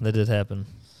 No, that did happen.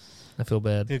 I feel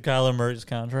bad. Did Kyler Murray's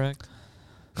contract?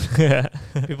 Yeah.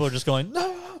 People are just going,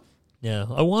 no. Yeah,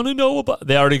 I want to know about.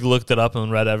 They already looked it up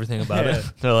and read everything about it. Yeah.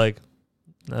 They're like,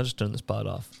 "I'll just turn this pod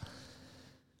off."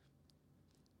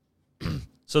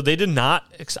 So they did not.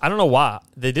 I don't know why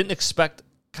they didn't expect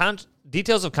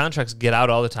details of contracts get out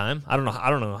all the time. I don't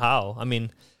know how. I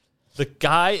mean, the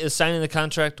guy is signing the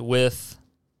contract with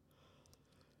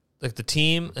like the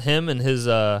team. Him and his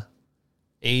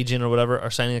agent or whatever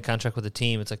are signing a contract with the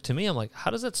team. It's like to me, I'm like,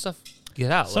 how does that stuff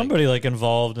get out? Somebody like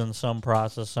involved in some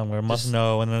process somewhere must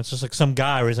know, and then it's just like some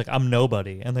guy where he's like, I'm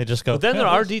nobody, and they just go. But then "Yeah, there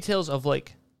are this-" details of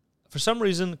like, for some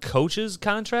reason, coaches'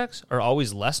 contracts are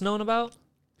always less known about.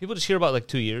 People just hear about like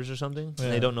 2 years or something, and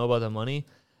they don't know about the money.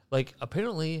 Like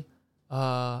apparently,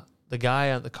 the guy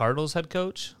on the Cardinals head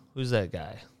coach, who's that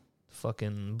guy?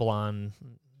 Fucking blonde.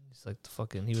 He's like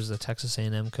he was the Texas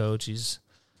A&M coach. He's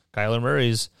Kyler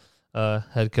Murray's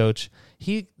head coach.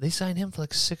 They signed him for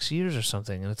like 6 years or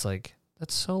something, and it's like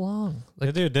that's so long. Like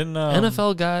Yeah, dude, didn't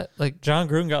NFL guy like John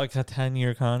Gruden got like a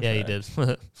 10-year contract? yeah, he did.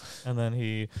 And then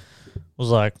he was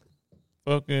like,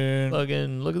 fucking Look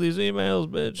at these emails,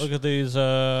 bitch. look at these.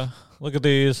 Look at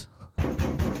these.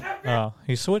 Oh,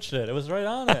 he switched it. It was right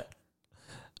on it.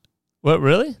 What,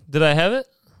 really? Did I have it?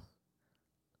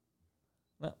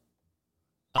 No.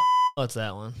 Oh, it's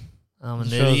that one. I'm an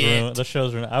The show's idiot. ruined. The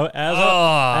show's ruined. As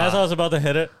Ah. I was about to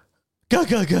hit it, go,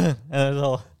 and it was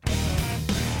all.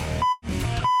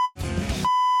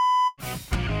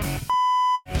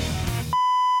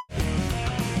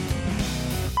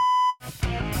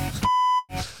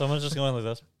 Someone's just going like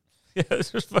this. Yeah,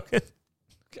 this was fucking.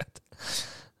 God.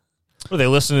 Were they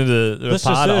listening to the This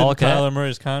pod is all Kyler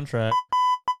Murray's contract.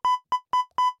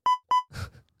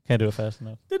 Can't do it fast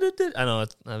enough. I know,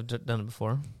 I've done it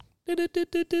before. So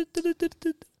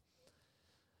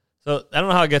I don't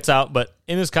know how it gets out, but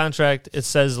in his contract it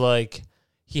says like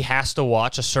he has to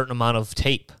watch a certain amount of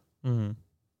tape. Mm-hmm.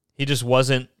 He just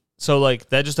wasn't. So like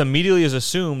that just immediately is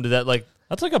assumed that like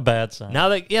That's like a bad sign. now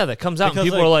that comes out and Because,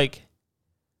 people like- are like,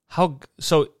 how?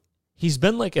 So he's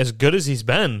been like as good as he's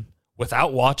been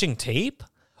without watching tape,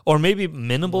 or maybe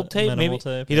minimal tape. Minimal Maybe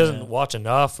tape, he doesn't yeah. watch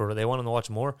enough, or they want him to watch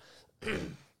more.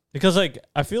 Because like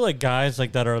I feel like guys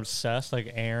like that are obsessed, like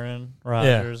Aaron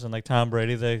Rodgers and like Tom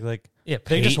Brady, Yeah,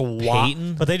 they just watch,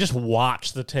 Peyton. but they just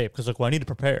watch the tape because like, well, I need to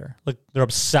prepare. Like they're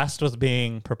obsessed with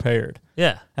being prepared,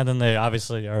 Yeah. and then they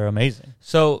obviously are amazing.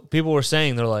 So people were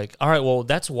saying they're like, all right, well,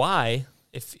 that's why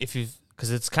if you've because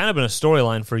it's kind of been a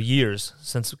storyline for years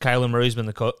since Kyler Murray's been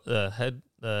the head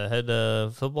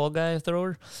football guy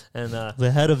thrower and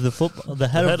The head of the football, the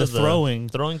head of the throwing,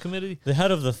 throwing committee, the head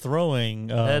of the throwing,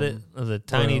 head of the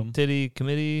tiny room. titty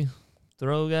committee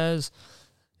throw guys.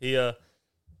 He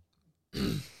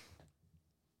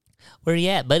where you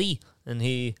at, buddy? And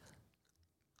he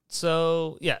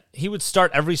would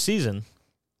start every season.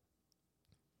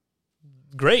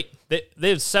 Great. They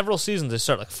had several seasons. They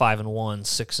start like 5-1,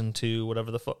 6-2,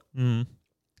 whatever the fuck.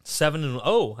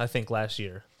 7-0, I think last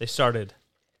year they started.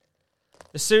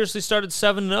 They seriously started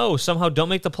 7-0, somehow don't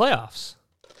make the playoffs.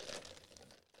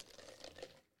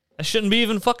 That shouldn't be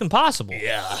even fucking possible.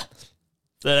 Yeah.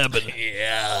 That happened.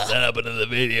 Yeah. That happened in the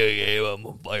video game. I'm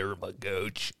going to fire my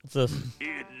coach. What's this?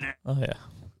 Oh, yeah.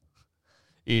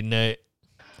 Eating it.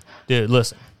 Dude,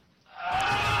 listen.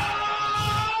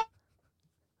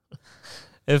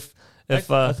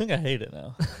 I think I hate it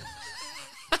now.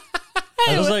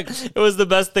 I was like, it was the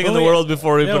best thing in the world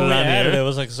before we put it when on added here. it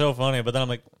was like so funny, but then I'm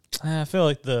like, I feel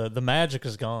like the magic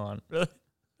is gone. Really?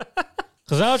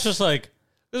 Because now it's just like,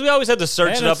 Because we always had to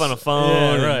search and it up it's- on a phone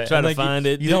yeah, and right. try And, to like, find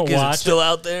it. you don't Is it watch still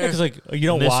out there? because like you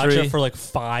don't watch Mystery. it for like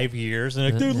 5 years, and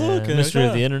like, dude, Yeah, look, and mystery like,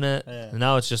 of the internet. Yeah. And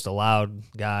now it's just a loud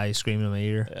guy screaming in my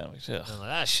ear. Yeah, I'm like, ugh. I'm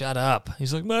like, shut up.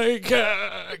 He's like, Mike.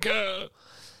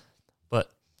 But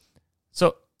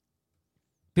so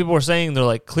people were saying, they're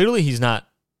like, clearly he's not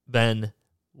been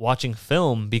watching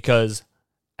film, because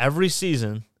every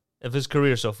season of his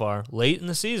career so far, late in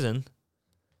the season,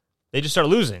 they just start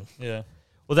losing. Yeah.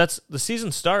 Well, that's the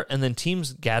season start, and then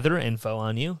teams gather info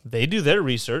on you. They do their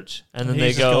research, and then they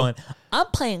He's just go. going, I'm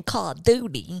playing Call of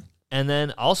Duty. And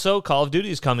then also Call of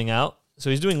Duty is coming out, so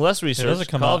he's doing less It research. doesn't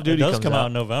come Call out. of Duty it does comes come out out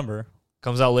in November.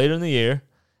 comes out later in the year,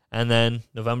 and then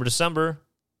November, December,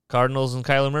 Cardinals and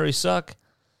Kyler Murray suck,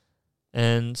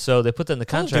 and so they put that in the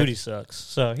Call of contract. Duty sucks.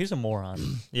 So he's a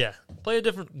moron. Yeah, play a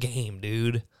different game,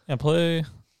 dude. And play.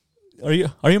 Are you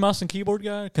a mouse and keyboard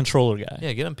guy? Controller guy?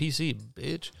 Yeah, get on PC,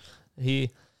 bitch.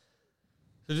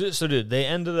 So dude, they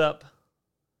ended up.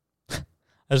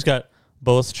 I just got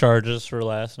both charges for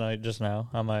last night just now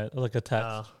on my like a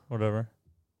text, whatever.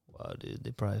 Wow, dude,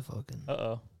 they probably fucking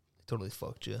Uh-oh. totally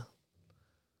fucked you.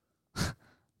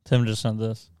 Tim just sent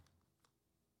this.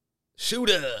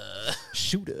 Shooter.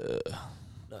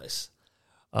 Nice.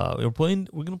 We're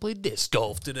gonna play disc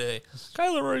golf today.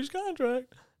 Kyler Murray's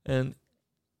contract. And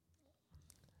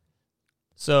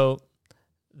so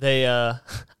they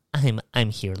I'm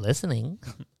here listening.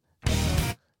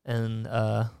 and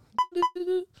I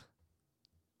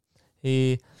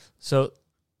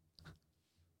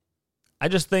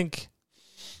just think,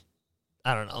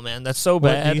 I don't know, man. That's so What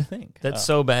bad. do you think? That's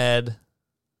so bad.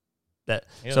 That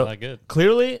yeah, so not good.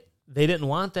 clearly they didn't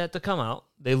want that to come out.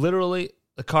 They literally,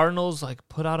 the Cardinals like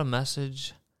put out a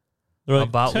message They're like,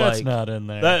 about, that's like, not in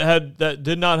there. that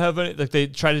did not have any, like they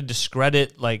tried to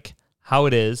discredit like how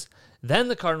it is. Then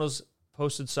the Cardinals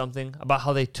posted something about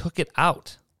how they took it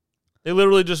out. They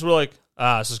literally just were like,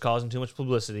 this is causing too much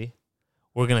publicity.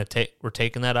 We're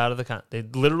taking that out of the They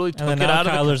literally took and then it now out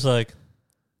of the Kyler's like,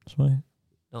 sweet.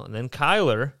 No, and then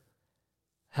Kyler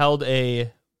held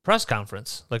a press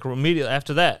conference like immediately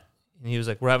after that. And he was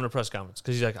like, we're having a press conference.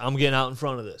 Because he's like, I'm getting out in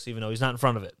front of this, even though he's not in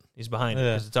front of it. He's behind it.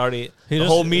 Yeah. Because it's already, He the just-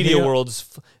 whole media he- world is,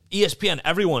 ESPN,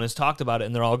 everyone has talked about it,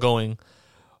 and they're all going,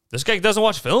 this guy doesn't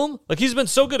watch film? Like, he's been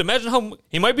so good. Imagine how,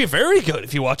 he might be very good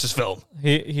if he watches film.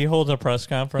 He holds a press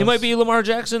conference. He might be Lamar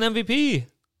Jackson MVP.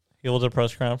 He holds a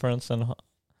press conference and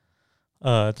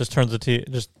just turns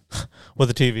just with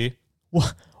the TV.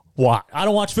 What? I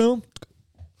don't watch film.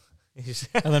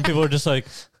 And then people are just like,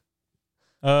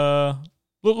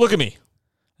 Look at me.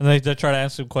 and they try to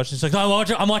answer questions. He's like,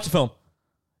 no, I'm watching film.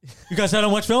 You guys said I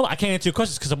don't watch film? I can't answer your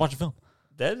questions because I'm watching film.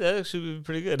 That actually would be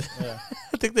pretty good. Yeah.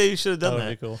 I think they should have That done would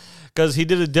that. be cool. Because he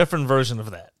did a different version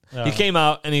of that. Yeah. He came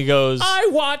out and he goes, I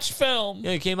watch film.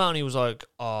 yeah, he came out and he was like,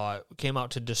 came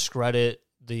out to discredit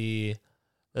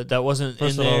that wasn't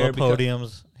First in of all, there. the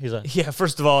podiums. He's like, Yeah,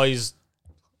 first of all,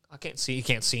 he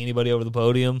can't see anybody over the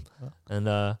podium. And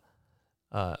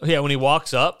when he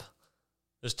walks up,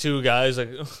 there's two guys like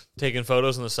taking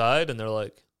photos on the side, and they're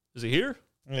like, is he here?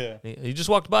 yeah, He just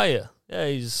walked by you. Yeah,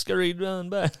 he's scurried around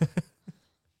by.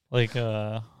 like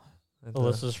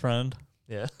Alyssa's friend.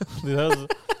 Yeah. Dude, that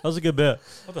was a good bit.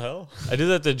 What the hell? I did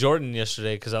that to Jordan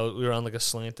yesterday because we were on like a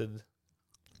slanted.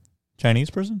 Chinese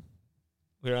person?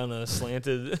 We were on a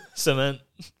slanted cement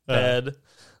pad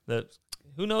that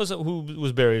who knows who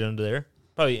was buried under there.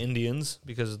 Probably Indians,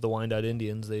 because the Wyandotte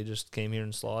Indians, they just came here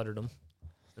and slaughtered them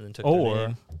and then took their Or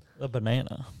name. a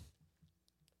banana.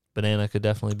 Banana could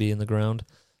definitely be in the ground.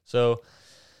 So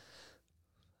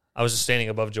I was just standing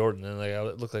above Jordan, and like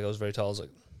it looked like I was very tall. I was like,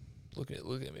 look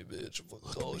at me, bitch. I'm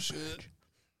fucking tall as shit.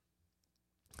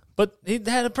 But he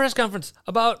had a press conference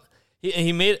about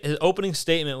he made his opening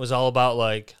statement was all about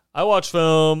like, I watch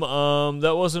film.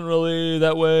 That wasn't really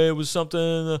that way. It was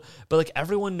something, but like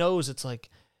everyone knows, it's like,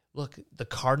 look, the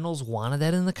Cardinals wanted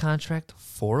that in the contract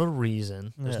for a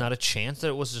reason. There's Yeah. not a chance that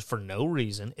it was just for no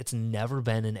reason. It's never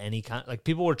been in any like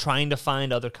people were trying to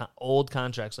find other old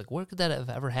contracts. Like, where could that have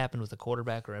ever happened with a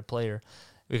quarterback or a player?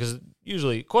 Because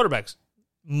usually quarterbacks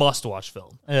must watch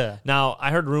film. Yeah. Now,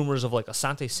 I heard rumors of like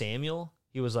Asante Samuel.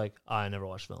 He was like, I never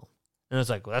watched film. And it's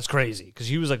like, well, that's crazy because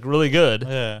he was like really good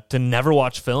Yeah. to never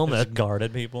watch film. Just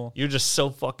guarded people. You're just so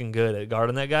fucking good at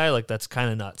guarding that guy. Like, that's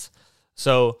kind of nuts.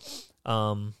 So,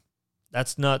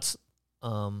 that's nuts.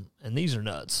 And these are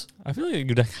nuts. I feel like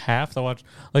you'd have to watch.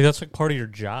 Like, that's like part of your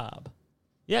job.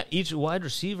 Yeah, each wide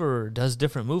receiver does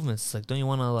different movements. It's like, don't you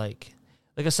want to like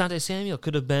Asante Samuel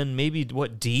could have been maybe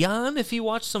Dion if he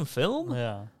watched some film?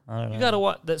 Yeah. I don't know. You got to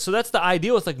watch that. So that's the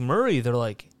ideal with like Murray. They're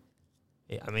like,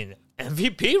 I mean,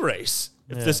 MVP race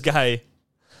if this guy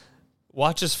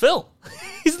watches film.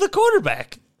 He's the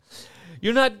quarterback.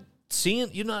 You're not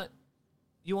seeing, and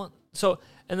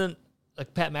then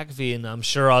like Pat McAfee and I'm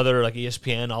sure other like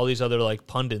ESPN, all these other like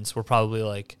pundits were probably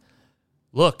like,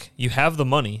 look, you have the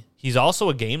money. He's also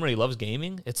a gamer. He loves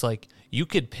gaming. It's like you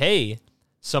could pay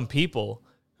some people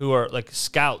who are like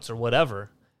scouts or whatever,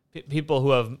 people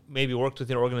who have maybe worked with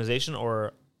your organization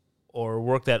or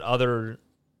worked at other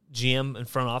GM and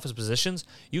front office positions.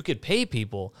 You could pay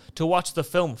people to watch the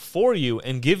film for you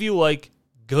and give you like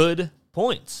good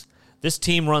points. This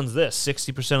team runs this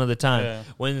 60% of the time. Yeah.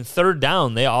 When third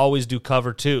down, they always do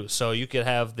cover two. So you could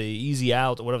have the easy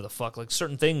out or whatever the fuck. Like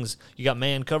certain things, you got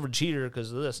man covered cheater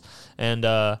because of this. And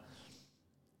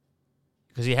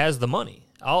because he has the money.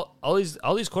 All these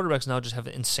quarterbacks now just have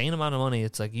an insane amount of money.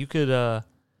 It's like you could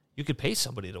pay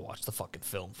somebody to watch the fucking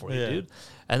film for you, dude.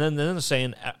 And then they're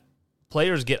saying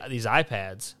players get these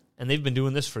iPads, and they've been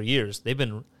doing this for years. They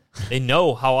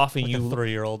know how often like you a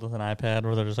 3-year-old with an iPad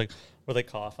where they're just like where they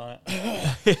cough on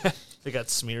it. They got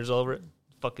smears all over it,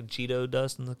 fucking Cheeto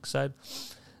dust on the side.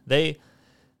 They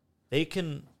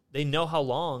know how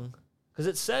long. Because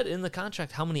it said in the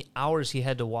contract how many hours he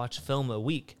had to watch film a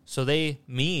week. So they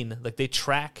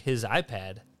track his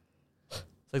iPad. It's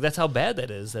like that's how bad that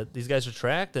is, that these guys are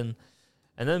tracked. And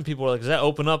then people are like, does that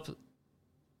open up?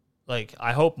 Like,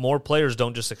 I hope more players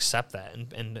don't just accept that.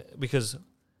 And because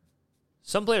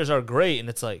some players are great, and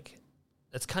it's like,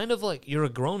 it's kind of like you're a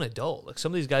grown adult. Like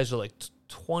some of these guys are like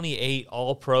 28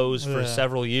 all pros for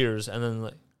several years. And then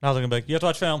like, now they're going to be like, you have to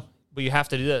watch film. But you have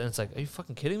to do that. And it's like, are you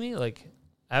fucking kidding me? Like,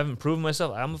 I haven't proven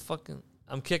myself.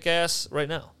 I'm kick ass right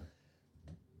now.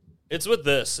 It's with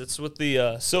this. It's with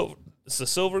the silver. It's the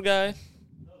silver guy.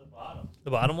 No, the bottom.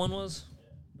 The bottom one was.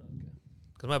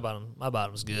 Because my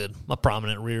bottom's good. My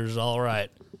prominent rear is all right.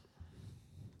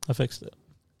 I fixed it.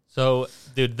 So,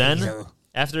 dude, then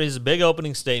after his big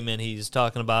opening statement, he's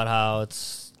talking about how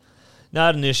it's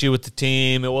not an issue with the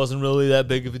team. It wasn't really that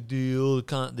big of a deal.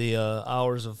 The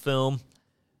hours of film,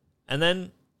 and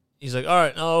then. He's like, all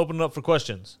right, I'll open it up for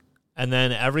questions. And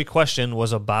then every question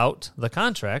was about the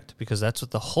contract because that's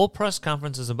what the whole press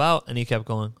conference is about. And he kept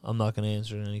going, I'm not going to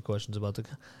answer any questions about the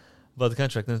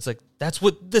contract. And it's like, that's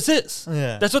what this is.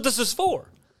 Yeah. That's what this is for.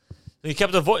 And he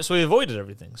kept so he avoided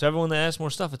everything. So everyone that asked more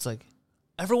stuff, it's like,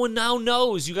 everyone now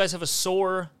knows you guys have a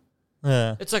sore.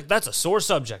 Yeah. It's like, that's a sore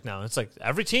subject now. It's like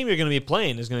every team you're going to be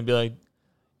playing is going to be like,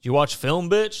 you watch film,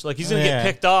 bitch? Like he's going to get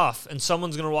picked off and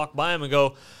someone's going to walk by him and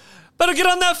go, better get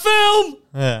on that film.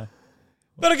 Yeah.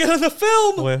 Better get on the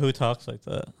film. Wait, who talks like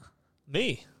that?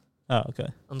 Me. Oh, okay.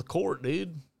 On the court,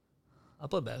 dude. I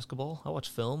play basketball. I watch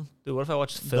film. Dude, what if I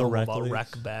watch film about rec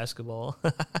basketball?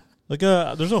 Like,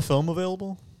 there's no film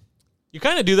available? You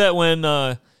kind of do that when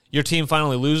your team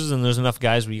finally loses and there's enough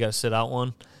guys where you got to sit out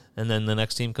one. And then the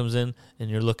next team comes in and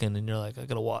you're looking and you're like, I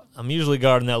got to watch. I'm usually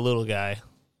guarding that little guy.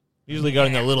 Usually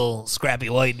guarding that little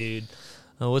scrappy white dude.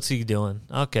 Oh, what's he doing?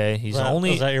 Okay, he's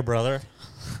only... Is that your brother?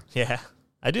 Yeah.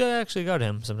 I do actually guard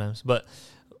him sometimes, but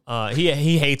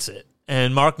he hates it.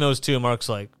 And Mark knows too. Mark's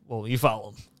like, well, you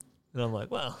follow him. And I'm like,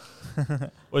 well,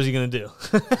 what is he going to do?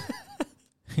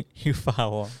 You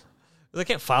follow him. I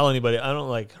can't follow anybody. I don't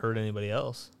like hurt anybody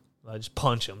else. I just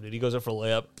punch him, dude. He goes up for a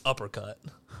layup, uppercut.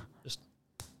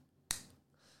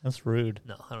 That's rude.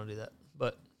 No, I don't do that.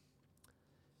 But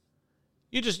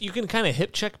you can kind of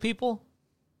hip check people.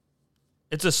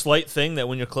 It's a slight thing that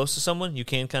when you're close to someone, you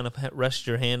can kind of rest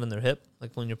your hand on their hip,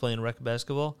 like when you're playing rec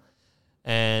basketball.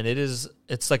 And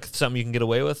it's like something you can get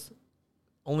away with.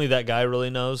 Only that guy really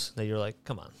knows that you're like,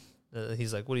 come on.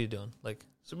 He's like, what are you doing? Like,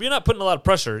 so you're not putting a lot of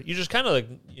pressure. You're just kind of like,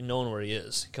 you knowing where he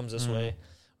is. He comes this way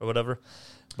or whatever.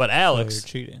 But Alex,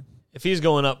 you're cheating. If he's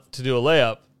going up to do a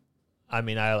layup, I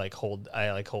mean, I hold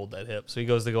that hip. So he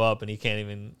goes to go up and he can't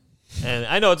even. And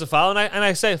I know it's a foul, and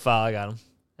I say foul. I got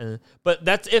him. But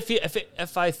that's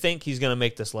if I think he's going to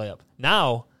make this layup.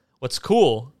 Now, what's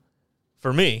cool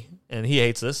for me, and he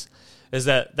hates this, is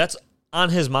that that's on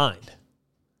his mind.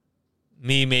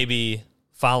 Me maybe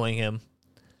fouling him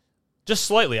just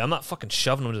slightly. I'm not fucking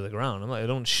shoving him to the ground. I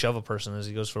don't shove a person as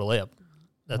he goes for a layup.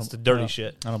 That's the dirty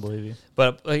shit. I don't believe you.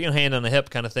 But hand on the hip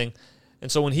kind of thing.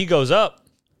 And so when he goes up,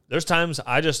 there's times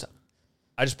I just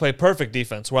play perfect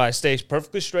defense where I stay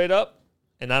perfectly straight up,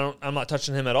 and I'm not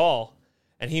touching him at all,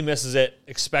 and he misses it,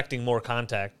 expecting more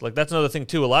contact. Like that's another thing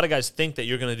too. A lot of guys think that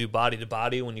you're going to do body to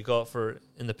body when you go up for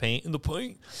in the paint,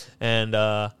 and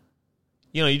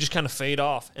you just kind of fade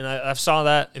off. And I saw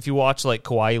that if you watch like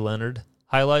Kawhi Leonard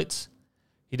highlights,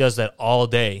 he does that all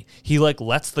day. He like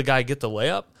lets the guy get the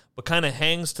layup, but kind of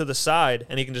hangs to the side,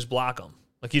 and he can just block him.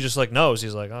 Like he just like knows.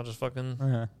 He's like, I'll just fucking.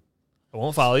 Yeah. I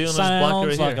won't follow you. And I'll just block you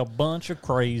right like here. a bunch of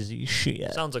crazy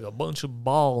shit. Sounds like a bunch of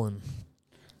balling.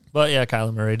 But yeah,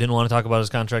 Kyler Murray didn't want to talk about his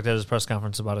contract at his press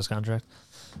conference about his contract.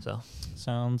 So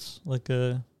sounds like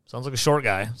a short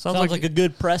guy. Sounds like a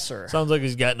good presser. Sounds like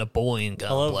he's got Napoleon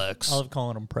complex. I love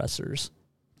calling them pressers.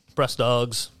 Press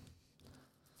dogs.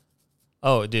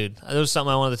 Oh, dude, there was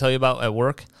something I wanted to tell you about at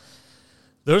work.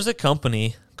 There's a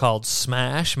company called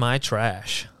Smash My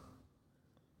Trash.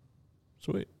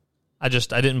 Sweet. I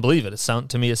didn't believe it.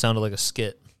 To me it sounded like a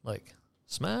skit. Like,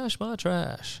 smash my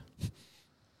trash.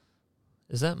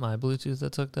 Is that my Bluetooth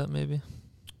that's hooked up, maybe?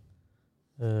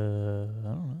 I don't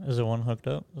know. Is it one hooked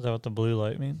up? Is that what the blue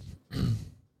light means?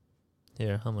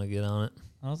 Here, I'm going to get on it.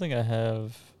 I don't think I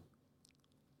have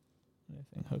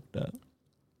anything hooked up.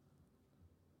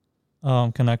 Oh,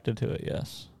 I'm connected to it,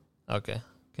 yes. Okay.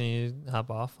 Can you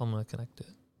hop off? I'm going to connect it.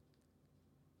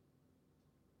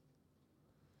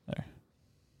 There.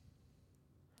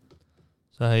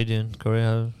 So how you doing, Corey?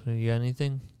 You got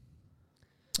anything?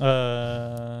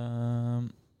 The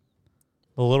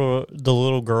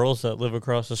little girls that live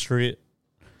across the street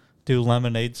do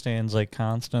lemonade stands like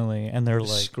constantly, and they're like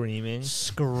screaming,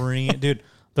 dude.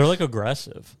 They're like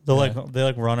aggressive. They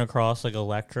like run across like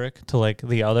electric to like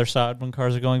the other side when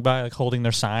cars are going by, like holding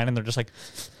their sign, and they're just like,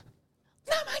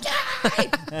 "Oh my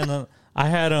god!" And then I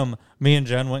had me and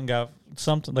Jen went and got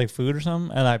something like food or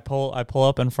something, and I pull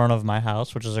up in front of my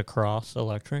house, which is across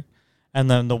electric,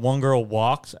 and then the one girl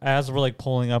walks as we're like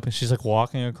pulling up, and she's like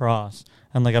walking across,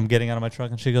 and like I'm getting out of my truck,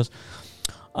 and she goes,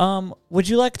 would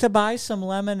you like to buy some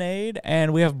lemonade?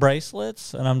 And we have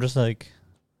bracelets. And I'm just like,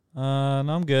 no,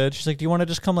 I'm good. She's like, do you want to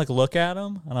just come like look at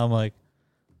them? And I'm like,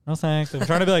 no thanks. I'm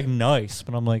trying to be like nice,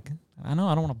 but I'm like, I don't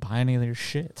want to buy any of your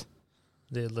shit.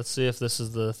 Dude, let's see if this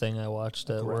is the thing I watched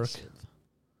at work.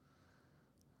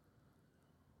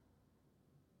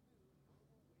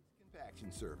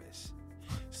 Compaction service.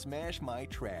 Smash My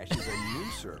Trash is a new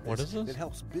service What is this? that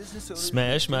helps business owners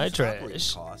Smash My reduce operating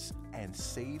Trash. costs and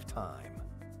save time.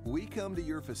 We come to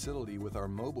your facility with our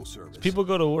mobile service. People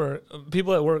go to work.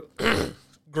 People at work,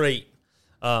 great.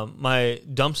 My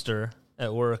dumpster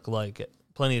at work, like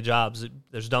plenty of jobs.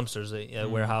 There's dumpsters at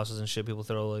warehouses and shit. People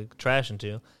throw like trash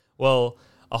into. Well,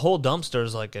 a whole dumpster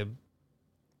is like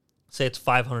say it's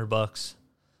 $500.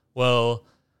 Well,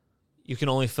 you can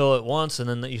only fill it once, and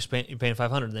then you're paying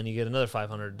 $500. Then you get another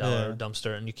 $500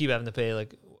 dumpster, and you keep having to pay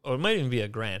like, or it might even be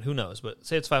 $1,000. Who knows? But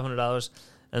say it's $500,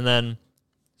 and then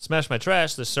Smash My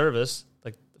Trash, the service,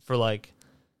 like for like,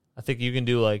 I think you can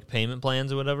do like payment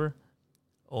plans or whatever,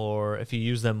 or if you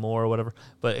use them more or whatever.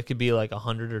 But it could be like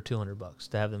 $100 or $200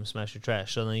 to have them smash your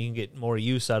trash, so then you can get more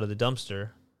use out of the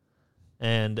dumpster.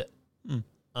 And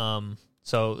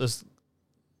so this,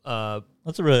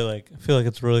 That's a really like. I feel like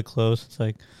it's really close. It's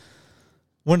like,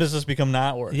 when does this become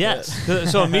not worth it?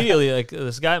 Yes. So immediately, like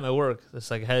this guy at my work,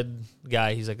 this like head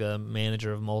guy, he's like a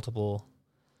manager of multiple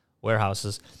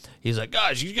warehouses. He's like,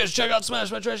 guys, you guys check out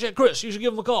Smash My Trash. Yeah, Chris, you should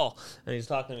give him a call. And he's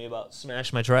talking to me about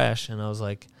Smash My Trash, and I was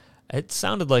like, it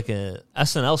sounded like a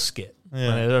SNL skit when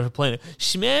I was playing it.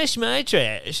 Smash My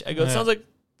Trash. I go, it sounds like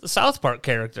the South Park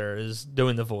character is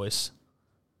doing the voice.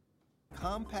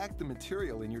 Compact the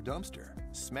material in your dumpster.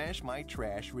 Smash My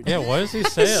Trash. Yeah, why does he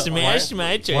say it? Smash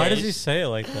My Trash. Why does he say it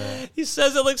like that? He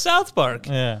says it like South Park.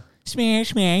 Yeah.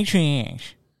 Smash my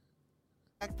trash.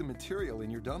 Compact the material in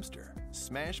your dumpster.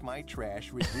 Smash My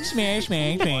Trash. Smash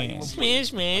My Trash. Smash,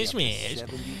 smash, smash.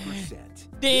 70%.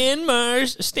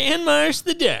 Stan Mars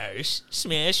the Dash.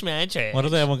 Smash My Trash. What do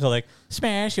they have one called like,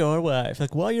 smash your wife?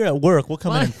 Like, while you're at work, we'll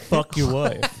come in and fuck your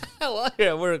wife. While you're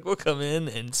at work, we'll come in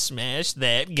and smash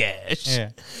that gash. Yeah.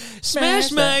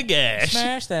 Smash My Gash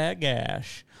Smash that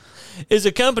gash. is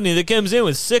a company that comes in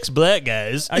with 6 black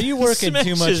guys. Are you working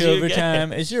too much Smashes your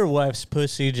overtime? Is your wife's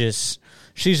pussy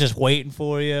she's just waiting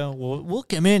for you? We'll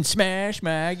come in, smash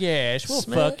my gash. We'll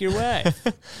fuck your wife.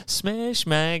 Smash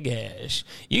My Gash.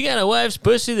 You got a wife's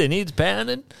pussy that needs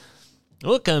pounding?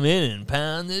 We'll come in and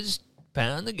pound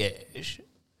the gash.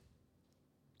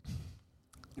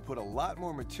 You put a lot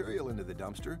more material into the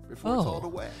dumpster before it's hauled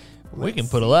away. We can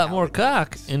Let's put a see lot how more it cock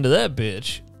works. into that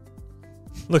bitch.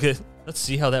 Let's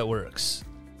see how that works.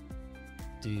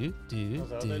 that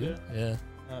what they do? Yeah.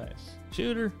 Nice.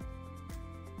 Shooter.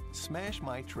 Smash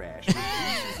My Trash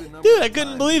reduces the number Dude, I of couldn't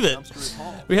times believe the it. dumpster is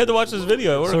hauled. We had to watch this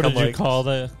video at work. So I'm did you like, call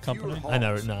the company? I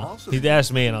never know. He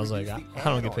asked me, and I was like, I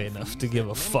don't get paid enough to give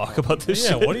a fuck about this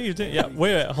Yeah, shit. what do you think? Yeah,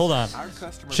 wait, hold on. Our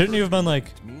customer Shouldn't you have been like,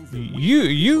 first means that we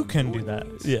you fulfill can your do that?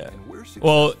 needs, Yeah. and we're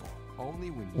Well, successful only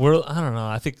when you We're, I don't know.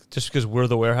 I think just because we're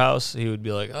the warehouse, he would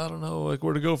be like, I don't know, like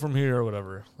where to go from here or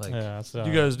whatever. Like, Yeah, so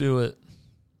you guys do it.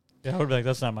 Yeah, I would be like,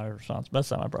 that's not my response. That's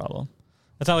not my problem.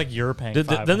 It's not like you're paying. Then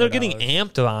they're getting $500.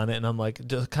 amped on it, and I'm like,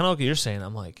 kind of like what you're saying.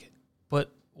 I'm like,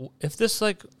 but if this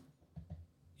like,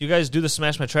 you guys do the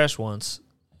Smash My Trash once,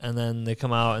 and then they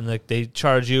come out and like they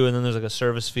charge you, and then there's like a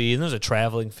service fee, and there's a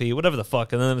traveling fee, whatever the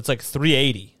fuck, and then it's like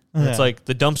 $380. And it's Yeah. like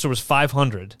the dumpster was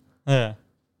 $500. Yeah,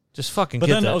 Just fucking but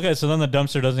get then that. okay, so then the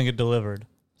dumpster doesn't get delivered,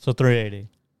 so $380,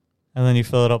 and then you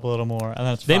fill it up a little more, and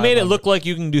then it's They made it 500. look like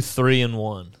you can do 3 in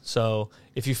 1. So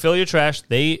if you fill your trash,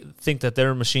 they think that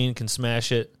their machine can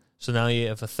smash it. So now you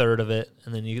have a third of it,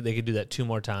 and then they could do that 2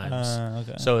 more times.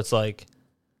 Okay. So it's like,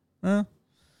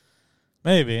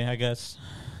 Maybe, I guess.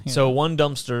 You so one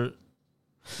dumpster,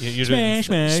 you're Smash,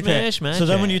 doing smash, smash, So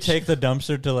then when you take the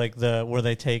dumpster to like the where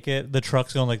they take it, the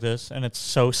truck's going like this, and it's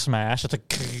so smashed, it's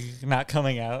like not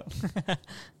coming out.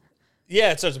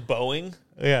 yeah, it starts bowing.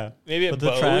 Yeah, Maybe it but the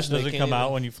bows, trash and they doesn't can't come out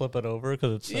even- when you flip it over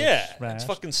because it's so Yeah, smashed. it's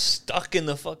fucking stuck in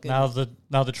the fucking. Now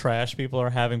the trash people are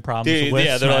having problems Dude, with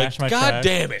yeah, they're smash like, my God trash.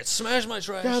 damn it, smash my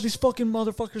trash. God, these fucking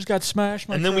motherfuckers got smashed.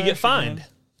 My and then we get trash fined. again.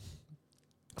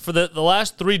 For the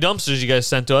last 3 dumpsters you guys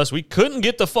sent to us, we couldn't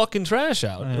get the fucking trash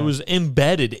out. Yeah. It was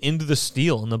embedded into the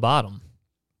steel in the bottom.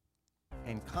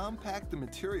 and compact the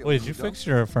material. Wait, in did you the fix dumpster.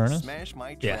 your furnace? Smash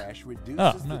My Yeah. Trash reduces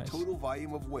Oh, the nice. total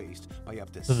volume of waste by up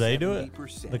to Did they do it?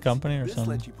 70%. The company or this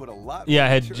something? lets you put a lot Yeah, more I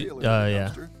had material in G- the yeah.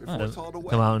 dumpster before Oh, it's hauled away.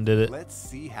 Come out and did it. Let's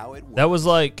see how it works. That was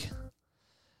like, it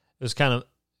was kind of,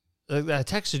 I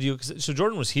texted you, so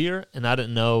Jordan was here, and I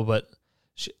didn't know, but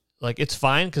like, it's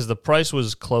fine, because the price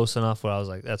was close enough where I was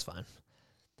like, that's fine.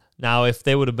 Now, if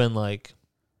they would have been like,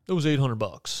 it was $800,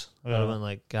 I would have Yeah. been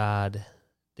like, God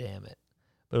damn it.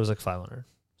 But it was like 500.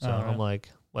 So All right. I'm like,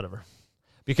 whatever.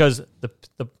 Because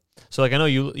so like, I know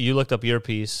you looked up your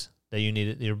piece that you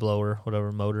needed, your blower,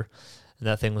 whatever, motor, and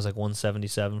that thing was like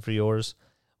 177 for yours.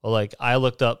 Well, like, I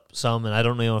looked up some, and I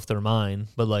don't know if they're mine,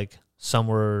 but like, some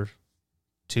were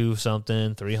 2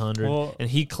 something, 300, Well- and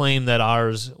he claimed that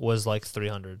ours was like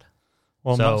 300.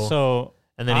 Well, So-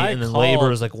 And then I labor called-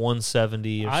 was like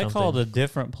 170 or I something. called a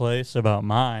different place about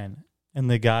mine, and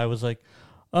the guy was like,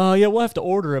 yeah, we'll have to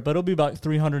order it, but it'll be about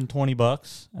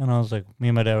 $320. And I was like, me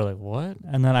and my dad were like, what?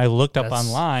 And then I looked up That's-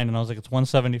 online, and I was like, it's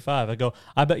 $175. I go,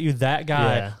 I bet you that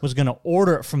guy Yeah. was going to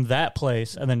order it from that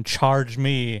place and then charge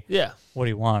me Yeah. what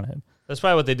he wanted. That's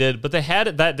probably what they did. But they had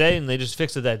it that day, and they just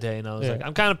fixed it that day. And I was Yeah. like,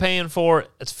 I'm kind of paying for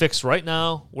it. It's fixed right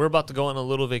now. We're about to go on a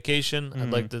little vacation.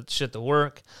 I'd like the shit to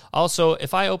work. Also,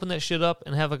 if I open that shit up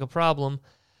and have like a problem,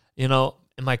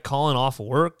 am I calling off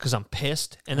work because I'm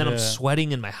pissed? And then I'm Yeah.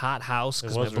 sweating in my hot house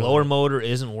because my was really- blower motor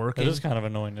isn't It working. is kind of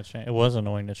annoying to change. It was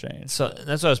annoying to change. So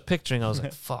that's what I was picturing. I was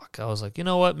like, fuck. I was like, you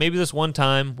know what? Maybe this one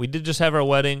time we did just have our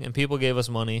wedding and people gave us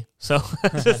money. So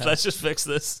let's just fix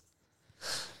this.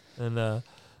 And,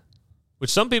 which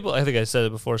some people, I think I said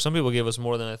it before, some people gave us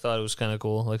more than I thought. It was kind of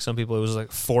cool. Like some people, it was like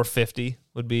 $450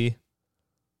 would be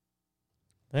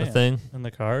the Damn. thing. In the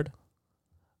card?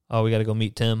 Oh, we got to go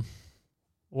meet Tim.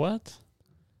 What?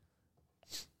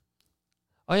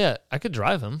 Oh, yeah. I could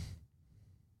drive him.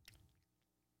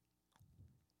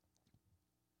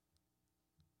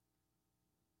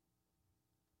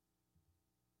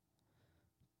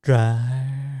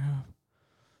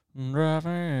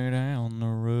 Driving down the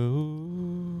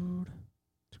road.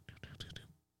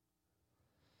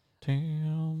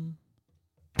 Tim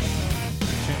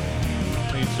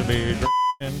needs to be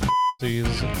drinking.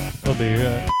 He's a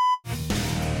beer.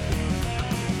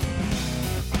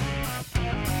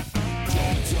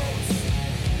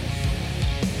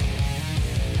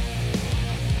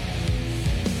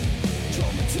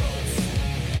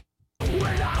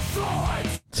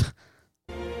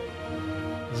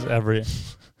 This is every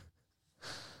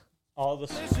all the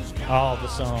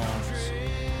songs.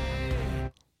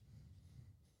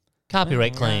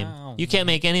 Copyright claim. You can't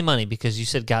make any money because you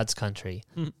said God's country.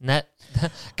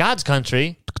 God's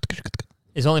country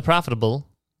is only profitable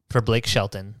for Blake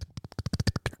Shelton.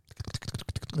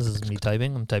 This is me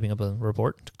typing. I'm typing up a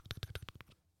report.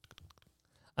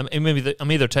 I'm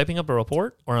either typing up a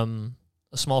report or I'm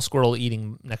a small squirrel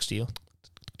eating next to you.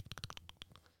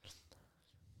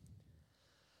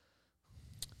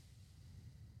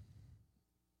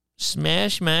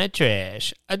 Smash my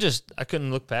trash. I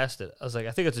couldn't look past it. I was like,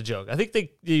 I think it's a joke. I think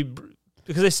they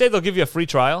because they say they'll give you a free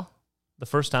trial the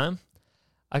first time.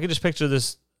 I can just picture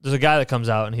this. There's a guy that comes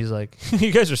out and he's like,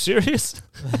 "You guys are serious?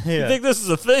 You think this is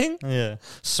a thing? Yeah.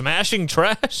 Smashing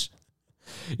trash?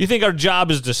 You think our job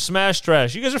is to smash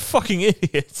trash? You guys are fucking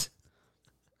idiots."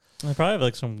 They probably have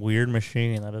like some weird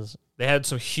machine that is. They had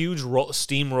some huge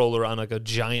steamroller on like a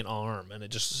giant arm, and it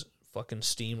just fucking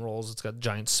steamrolls. It's got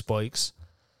giant spikes.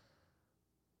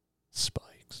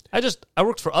 Spikes. I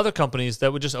worked for other companies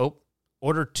that would just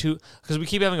order two, because we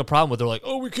keep having a problem with, they're like,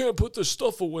 "Oh, we can't put this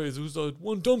stuff away. There's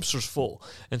one dumpster's full."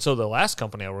 And so the last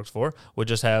company I worked for would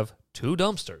just have 2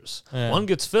 dumpsters. Yeah. One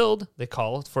gets filled, they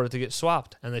call for it to get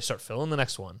swapped, and they start filling the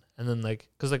next one. And then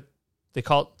because they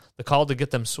call to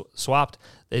get them swapped,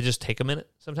 they just take a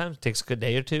minute. Sometimes it takes a good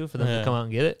day or two for them to come out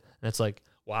and get it. And it's like,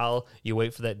 while you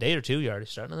wait for that day or two, you're already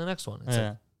starting on the next one. It's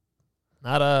like,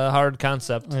 not a hard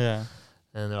concept. Yeah.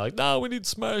 And they're like, "No, we need to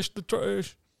smash the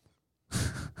trash."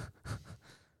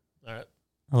 All right.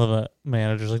 I love that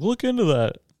manager's like, look into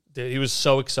that. Dude, he was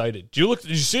so excited. Did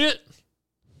you see it?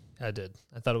 I did.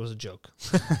 I thought it was a joke.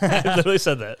 I literally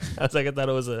said that. I was like, I thought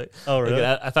it was a. Oh, really?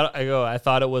 I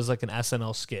thought it was like an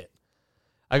SNL skit.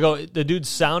 I go, the dude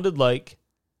sounded like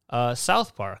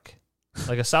South Park,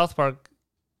 like a South Park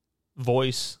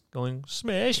voice going,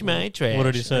 "Smash my trash." What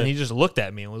did he say? And he just looked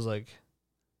at me and was like,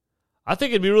 "I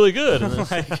think it'd be really good." And Oh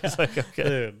my I was like, "Okay."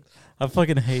 Dude, I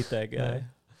fucking hate that guy. Yeah.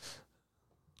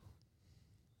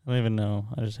 I don't even know.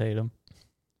 I just hate him.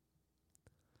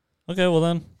 Okay, well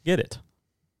then, get it.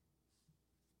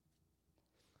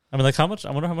 I mean, like, I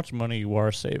wonder how much money you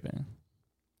are saving.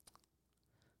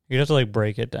 You'd have to, like,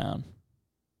 break it down.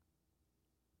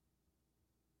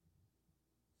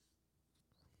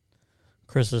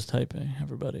 Chris is typing,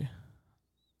 everybody.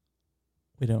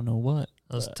 We don't know what.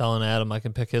 I was telling Adam I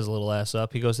can pick his little ass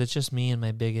up. He goes, "It's just me and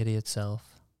my big idiot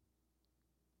self."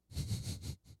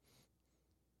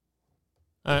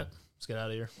 All right, let's get out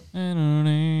of here.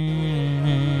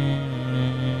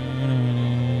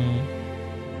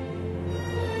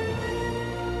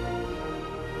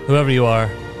 Whoever you are,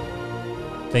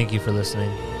 thank you for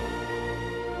listening.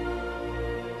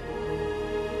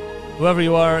 Whoever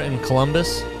you are in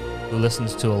Columbus, who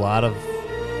listens to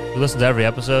every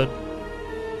episode,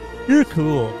 You're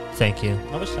cool. thank you.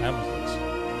 How much time was this?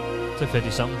 It's like 50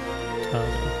 something.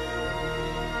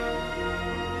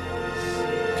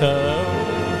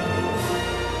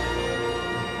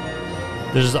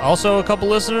 There's also a couple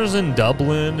listeners in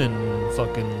Dublin and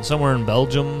fucking somewhere in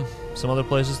Belgium, some other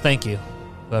places. Thank you,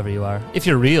 whoever you are. If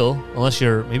you're real, unless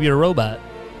maybe you're a robot.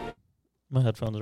 My headphones are